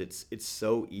 Because it's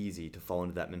so easy to fall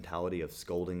into that mentality of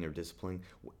scolding or disciplining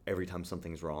every time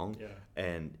something's wrong. Yeah.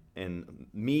 And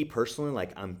me personally,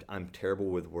 like I'm terrible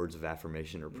with words of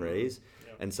affirmation or praise.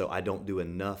 Yeah. And so I don't do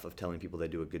enough of telling people they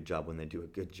do a good job when they do a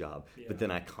good job. Yeah. But then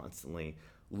I constantly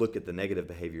look at the negative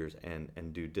behaviors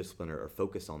and do discipline or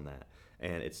focus on that.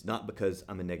 And it's not because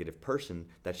I'm a negative person.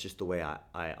 That's just the way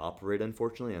I operate,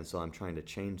 unfortunately. And so I'm trying to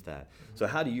change that. So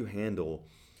how do you handle,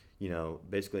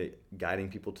 basically guiding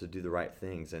people to do the right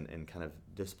things and kind of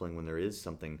disciplining when there is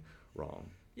something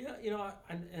wrong? Yeah,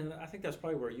 and I think that's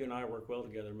probably where you and I work well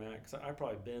together, Matt, because I've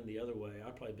probably been the other way.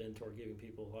 I've probably been toward giving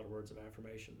people a lot of words of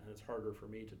affirmation, and it's harder for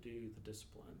me to do the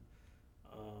discipline.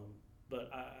 But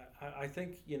I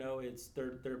think,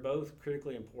 they're both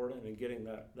critically important in getting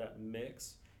that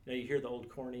mix. You hear the old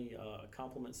corny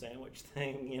compliment sandwich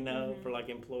thing, for like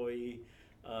employee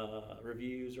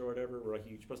reviews or whatever, where like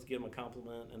you're supposed to give them a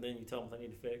compliment and then you tell them what they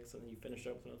need to fix, and then you finish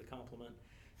up with another compliment.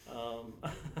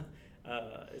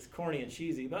 It's corny and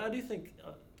cheesy, but I do think,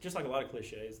 just like a lot of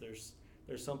cliches, there's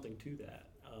something to that.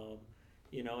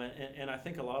 And I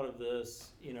think a lot of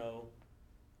this,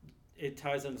 it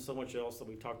ties into so much else that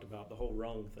we've talked about, the whole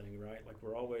rung thing, right? Like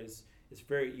it's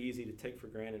very easy to take for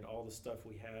granted all the stuff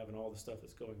we have and all the stuff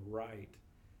that's going right,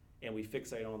 and we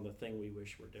fixate on the thing we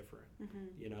wish were different,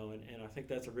 and I think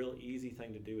that's a real easy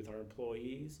thing to do with our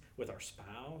employees, with our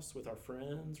spouse, with our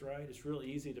friends, right? It's real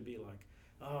easy to be like,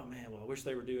 oh man, well, I wish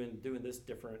they were doing this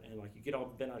different, and like you get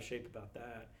all bent out of shape about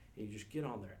that, and you just get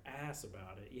on their ass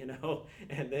about it,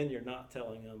 and then you're not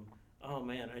telling them, oh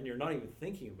man, and you're not even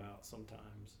thinking about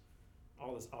sometimes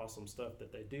all this awesome stuff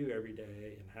that they do every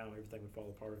day and how everything would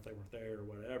fall apart if they weren't there or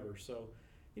whatever. So,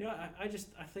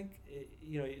 I think,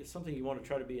 it's something you want to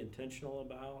try to be intentional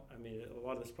about. I mean, a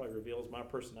lot of this probably reveals my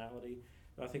personality,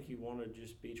 but I think you want to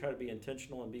just try to be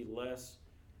intentional and be less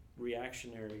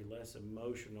reactionary, less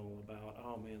emotional about,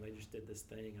 oh man, they just did this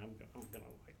thing.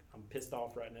 I'm pissed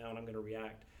off right now and I'm going to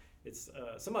react. It's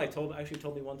somebody actually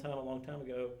told me one time, a long time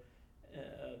ago,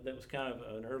 that was kind of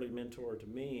an early mentor to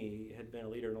me, had been a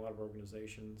leader in a lot of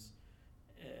organizations.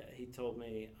 He told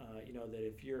me, that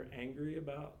if you're angry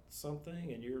about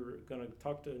something and you're going to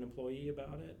talk to an employee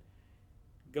about it,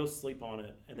 go sleep on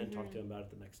it and then talk to him about it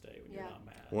the next day when you're not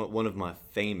mad. One of my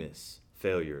famous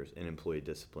failures in employee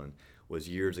discipline was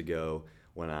years ago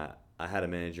when I had a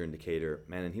manager in Decatur,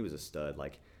 man, and he was a stud.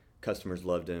 Like, customers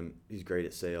loved him. He's great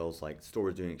at sales. Like, the store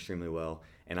was doing extremely well.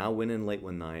 And I went in late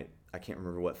one night. I can't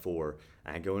remember what for.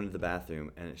 I go into the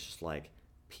bathroom, and it's just like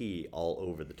pee all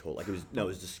over the toilet. Like, it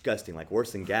was disgusting, like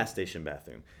worse than gas station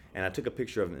bathroom. And I took a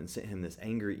picture of him and sent him this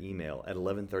angry email at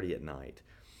 11:30 at night.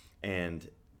 And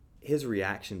his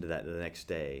reaction to that the next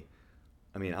day,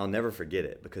 I mean, I'll never forget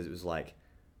it, because it was like,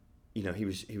 he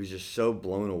was just so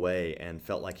blown away and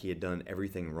felt like he had done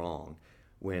everything wrong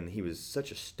when he was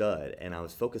such a stud, and I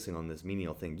was focusing on this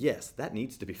menial thing. Yes, that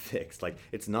needs to be fixed. Like,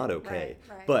 it's not okay.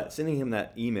 Right. But sending him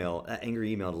that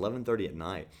angry email at 11:30 at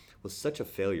night was such a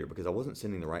failure, because I wasn't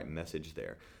sending the right message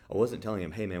there. I wasn't telling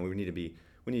him, hey man, we need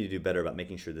to do better about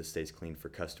making sure this stays clean for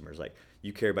customers. Like,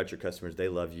 you care about your customers, they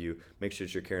love you. Make sure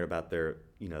that you're caring about their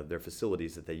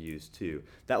facilities that they use too.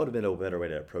 That would have been a better way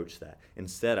to approach that.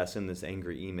 Instead, I send this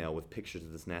angry email with pictures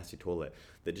of this nasty toilet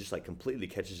that just like completely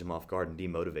catches him off guard and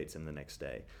demotivates him the next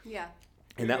day. Yeah.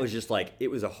 And that was just like,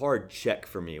 it was a hard check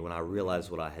for me when I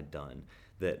realized what I had done.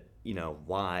 That,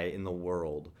 why in the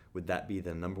world would that be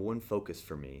the number one focus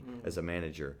for me as a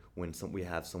manager when we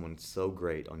have someone so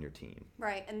great on your team?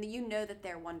 Right, and that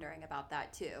they're wondering about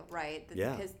that too, right?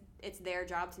 Yeah. Because it's their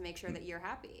job to make sure that you're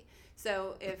happy.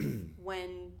 So if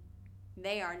when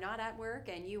they are not at work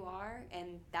and you are,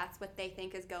 and that's what they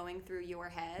think is going through your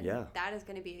head, that is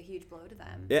going to be a huge blow to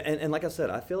them. Yeah, and like I said,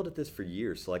 I failed at this for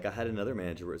years. So like I had another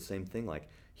manager where it's the same thing. Like,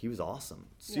 he was awesome.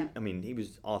 I mean, he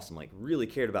was awesome. Like, really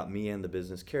cared about me and the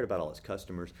business, cared about all his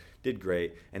customers, did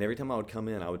great. And every time I would come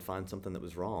in, I would find something that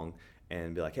was wrong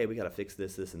and be like, hey, we got to fix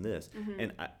this, this, and this.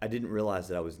 And I didn't realize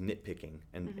that I was nitpicking.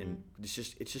 And it's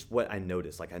just what I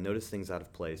noticed. Like, I noticed things out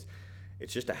of place.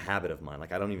 It's just a habit of mine.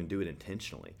 Like, I don't even do it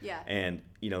intentionally. Yeah. And,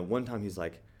 one time he's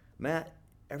like, Matt,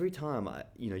 every time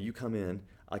you come in,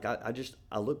 like I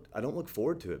don't look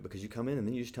forward to it because you come in and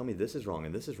then you just tell me this is wrong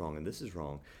and this is wrong and this is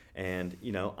wrong. And,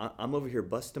 I'm over here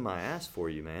busting my ass for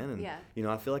you, man. And,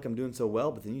 I feel like I'm doing so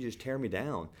well, but then you just tear me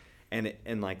down.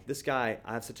 And like this guy,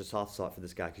 I have such a soft spot for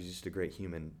this guy because he's just a great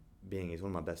human being. He's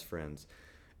one of my best friends.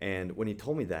 And when he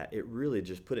told me that, it really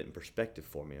just put it in perspective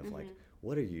for me of like,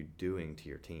 what are you doing to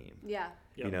your team? Yeah.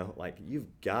 Yep. Like,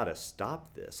 you've got to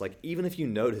stop this. Like, even if you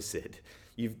notice it,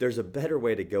 there's a better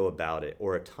way to go about it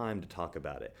or a time to talk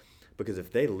about it. Because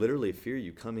if they literally fear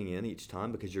you coming in each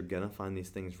time because you're going to find these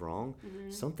things wrong,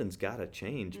 something's got to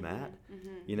change, Matt.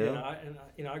 Yeah,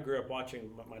 I grew up watching,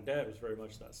 my dad was very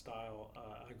much that style.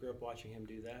 I grew up watching him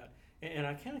do that. And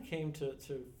I kind of came to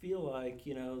feel like,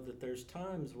 that there's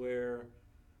times where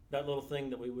that little thing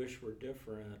that we wish were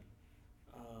different,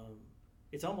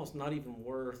 it's almost not even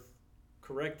worth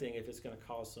correcting if it's going to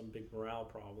cause some big morale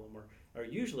problem. Or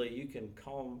usually you can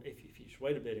calm, if you just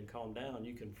wait a bit and calm down,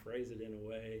 you can phrase it in a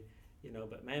way,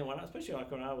 But man, especially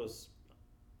like when I was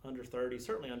under 30,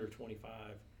 certainly under 25,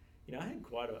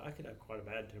 I could have quite a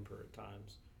bad temper at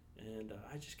times. And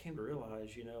I just came to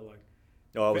realize,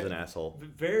 Oh, I was an asshole.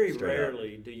 Very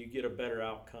rarely do you get a better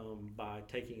outcome by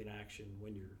taking an action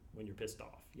when you're pissed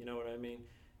off. You know what I mean?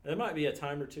 There might be a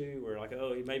time or two where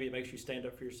maybe it makes you stand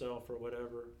up for yourself or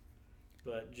whatever.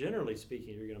 But generally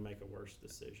speaking, you're going to make a worse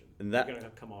decision. And you're going to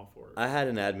come off worse. I had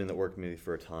an admin that worked with me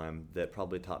for a time that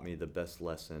probably taught me the best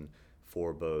lesson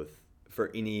for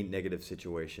any negative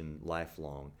situation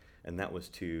lifelong, and that was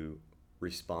to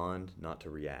respond, not to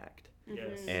react.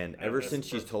 Yes. And ever since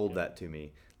she's told that to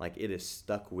me, like, it has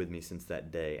stuck with me since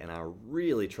that day. And I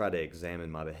really try to examine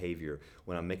my behavior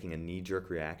when I'm making a knee-jerk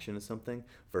reaction to something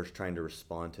versus trying to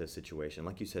respond to a situation.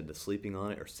 Like you said, the sleeping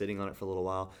on it or sitting on it for a little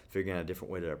while, figuring out a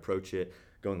different way to approach it,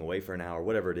 going away for an hour,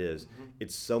 whatever it is,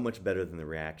 it's so much better than the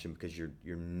reaction because you're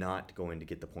not going to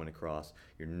get the point across.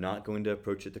 You're not going to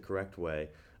approach it the correct way.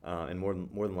 And more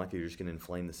than likely, you're just going to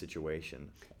inflame the situation.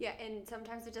 Yeah, and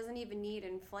sometimes it doesn't even need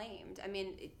inflamed. I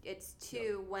mean, it's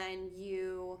too when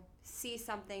you see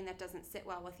something that doesn't sit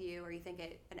well with you, or you think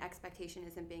an expectation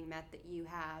isn't being met that you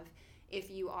have.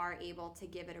 If you are able to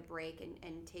give it a break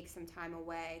and take some time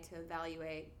away to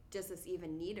evaluate, does this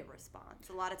even need a response?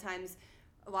 A lot of times,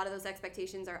 a lot of those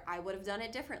expectations are, I would have done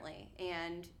it differently,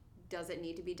 and does it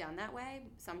need to be done that way?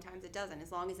 Sometimes it doesn't,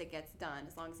 as long as it gets done,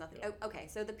 as long as nothing. Oh, okay,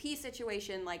 so the pee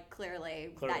situation, like,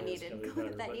 clearly that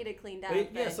needed cleaned up.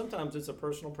 Yeah, sometimes it's a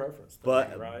personal preference.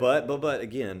 But right? but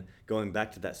again, going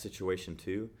back to that situation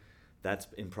too, that's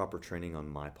improper training on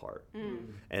my part.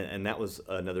 And that was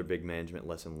another big management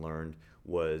lesson learned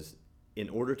was, in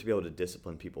order to be able to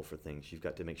discipline people for things, you've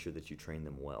got to make sure that you train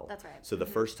them well. That's right. So the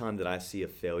first time that I see a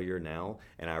failure now,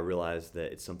 and I realize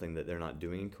that it's something that they're not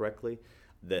doing correctly,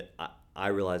 that I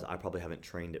realize I probably haven't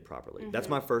trained it properly. That's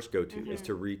my first go-to, is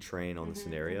to retrain on the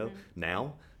scenario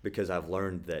now, because I've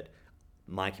learned that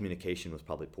my communication was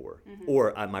probably poor,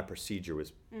 or my procedure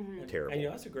was terrible. And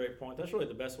that's a great point. That's really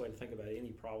the best way to think about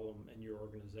any problem in your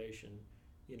organization.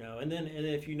 And then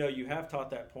if you have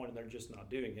taught that point and they're just not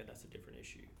doing it, that's a different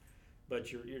issue.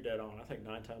 But you're dead on. I think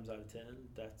 9 times out of 10,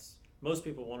 most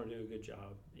people want to do a good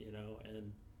job,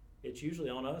 and it's usually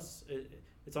on us.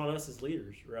 It's on us as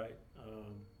leaders, right?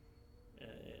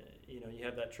 You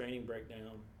have that training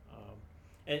breakdown,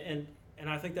 and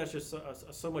I think that's just a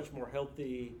so much more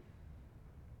healthy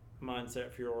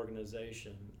mindset for your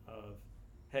organization of,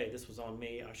 hey, this was on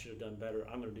me, I should have done better,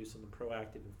 I'm going to do something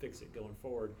proactive and fix it going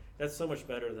forward. That's so much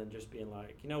better than just being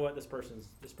like, you know what, this person's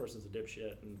a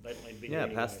dipshit and they don't need to be here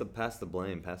pass anyway. the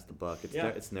blame, pass the buck. It's Yeah.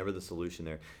 it's never the solution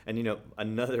there. And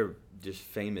another just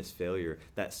famous failure,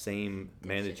 that same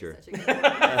manager. Dipshit is such a good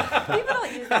word. People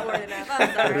don't use that word enough.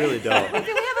 I'm sorry. I really don't. Can we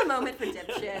have a moment for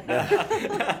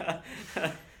dipshit?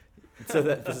 So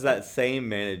this is that same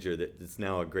manager that's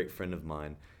now a great friend of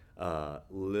mine,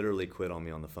 literally quit on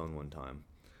me on the phone one time.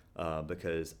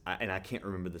 Because I can't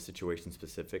remember the situation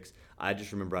specifics. I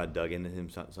just remember I dug into him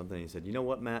something and he said, you know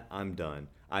what, Matt, I'm done.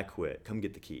 I quit. Come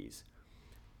get the keys.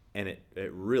 And it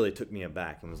really took me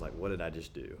aback and was like, what did I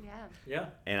just do? Yeah.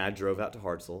 And I drove out to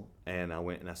Hartselle and I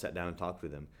went and I sat down and talked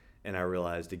with him. And I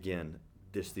realized, again,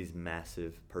 just these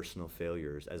massive personal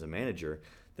failures as a manager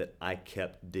that I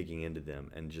kept digging into them.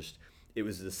 And just, it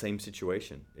was the same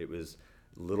situation. It was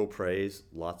little praise,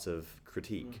 lots of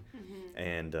critique. Mm-hmm.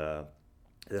 And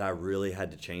that I really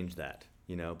had to change that,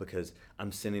 because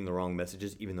I'm sending the wrong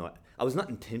messages, even though I was not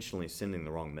intentionally sending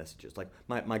the wrong messages. Like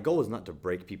my goal is not to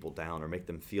break people down or make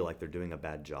them feel like they're doing a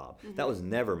bad job. Mm-hmm. That was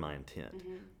never my intent.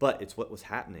 Mm-hmm. But it's what was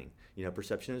happening.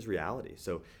 Perception is reality.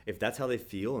 So if that's how they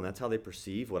feel and that's how they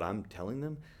perceive what I'm telling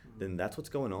them, then that's what's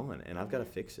going on, and I've got to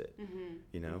fix it.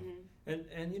 Mm-hmm. And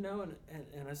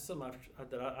that's something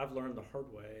that I've learned the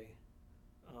hard way.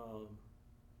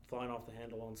 Flying off the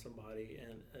handle on somebody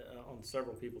and on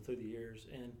several people through the years,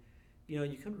 and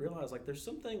you come to realize, like, there's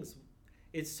some things,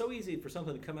 it's so easy for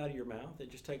something to come out of your mouth. It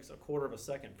just takes a quarter of a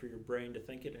second for your brain to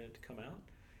think it and it to come out.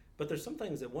 But there's some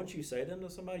things that once you say them to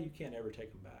somebody, you can't ever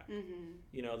take them back.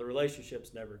 Mm-hmm. The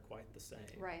relationship's never quite the same.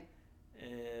 Right.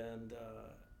 And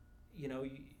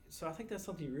so I think that's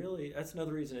something that's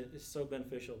another reason it's so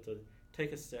beneficial to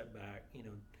take a step back,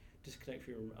 disconnect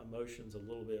from your emotions a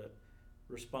little bit,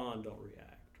 respond, don't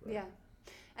react. Right? Yeah.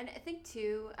 And I think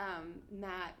too,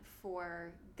 Matt,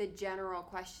 for the general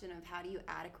question of how do you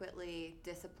adequately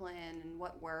discipline and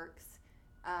what works,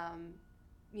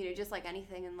 just like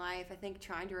anything in life, I think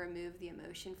trying to remove the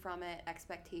emotion from it,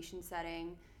 expectation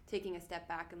setting, taking a step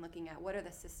back and looking at what are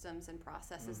the systems and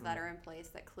processes that are in place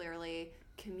that clearly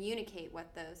communicate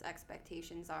what those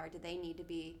expectations are. Do they need to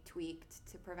be tweaked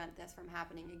to prevent this from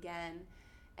happening again?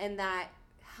 And that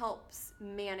helps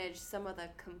manage some of the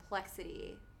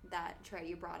complexity that, Trey,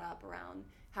 you brought up around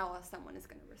how someone is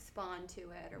going to respond to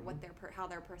it, or what how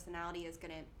their personality is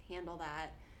going to handle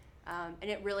that. And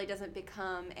it really doesn't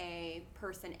become a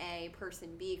person A,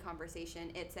 person B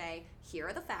conversation. It's a, here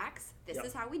are the facts. This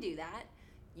is how we do that.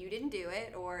 You didn't do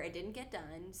it, or it didn't get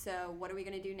done. So what are we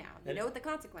going to do now? You know what the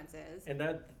consequence is. And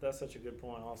that's such a good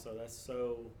point also. That's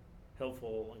so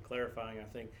helpful and clarifying, I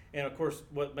think. And of course,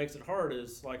 what makes it hard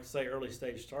is, like, say, early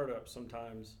stage startups,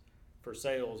 sometimes for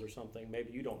sales or something,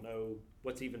 maybe you don't know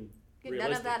what's even realistic.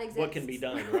 None of that exists. What can be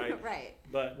done, right? Right.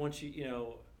 But once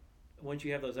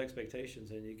you have those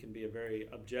expectations, and it can be a very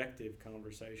objective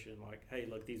conversation, like, hey,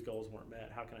 look, these goals weren't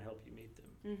met. How can I help you meet them?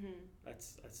 Mm-hmm.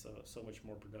 That's so much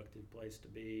more productive place to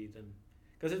be than,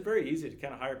 because it's very easy to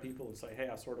kind of hire people and say, hey,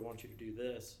 I sort of want you to do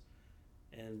this,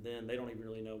 and then they don't even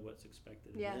really know what's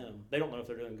expected of them. They don't know if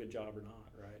they're doing a good job or not,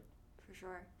 right? For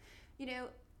sure.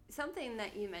 Something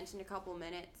that you mentioned a couple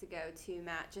minutes ago too,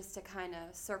 Matt, just to kind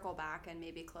of circle back and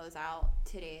maybe close out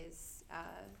today's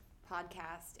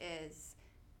podcast, is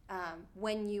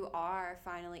when you are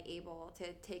finally able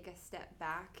to take a step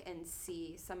back and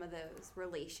see some of those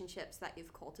relationships that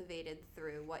you've cultivated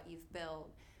through what you've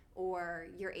built, or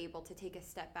you're able to take a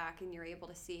step back and you're able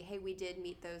to see, hey, we did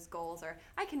meet those goals, or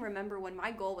I can remember when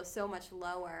my goal was so much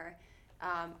lower.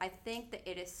 I think that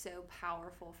it is so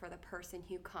powerful for the person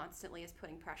who constantly is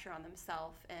putting pressure on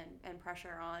themselves and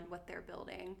pressure on what they're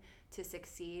building to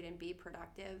succeed and be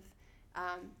productive,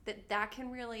 that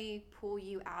can really pull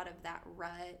you out of that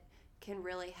rut, can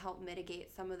really help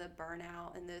mitigate some of the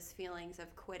burnout and those feelings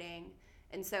of quitting.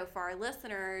 And so for our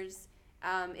listeners,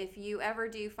 if you ever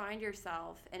do find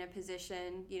yourself in a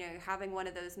position, having one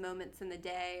of those moments in the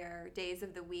day or days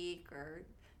of the week or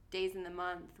days in the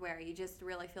month where you just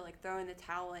really feel like throwing the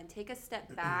towel in, take a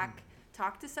step back,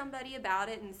 talk to somebody about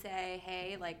it and say,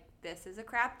 hey, like, this is a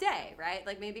crap day, right?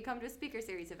 Like, maybe come to a speaker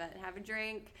series event and have a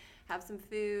drink, have some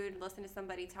food, listen to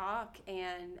somebody talk,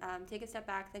 and take a step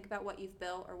back, think about what you've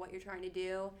built or what you're trying to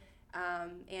do.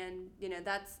 And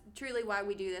that's truly why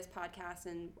we do this podcast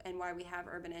and why we have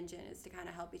Urban Engine, is to kind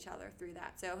of help each other through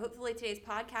that. So hopefully today's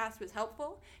podcast was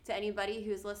helpful to anybody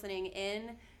who's listening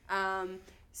in.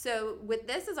 So with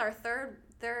this as our third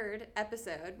 3rd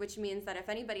episode, which means that if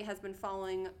anybody has been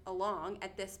following along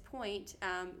at this point,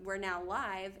 we're now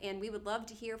live, and we would love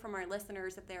to hear from our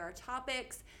listeners if there are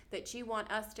topics that you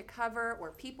want us to cover,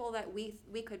 or people that we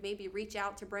could maybe reach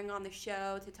out to bring on the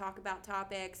show to talk about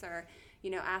topics, or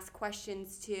ask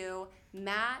questions to.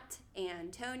 Matt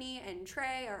and Tony and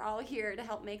Trey are all here to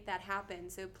help make that happen.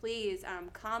 So please,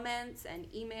 comments and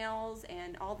emails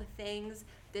and all the things,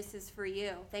 this is for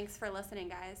you. Thanks for listening,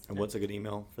 guys. And what's a good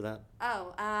email for that?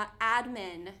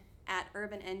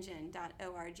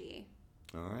 admin@urbanengine.org.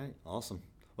 All right, awesome.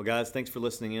 Well, guys, thanks for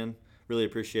listening in. Really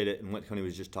appreciate it. And what Tony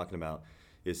was just talking about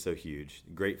is so huge.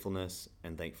 Gratefulness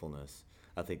and thankfulness.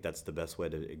 I think that's the best way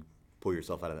to pull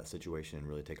yourself out of that situation and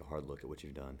really take a hard look at what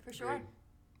you've done. For sure.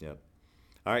 Yep.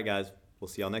 All right, guys. We'll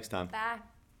see y'all next time. Bye.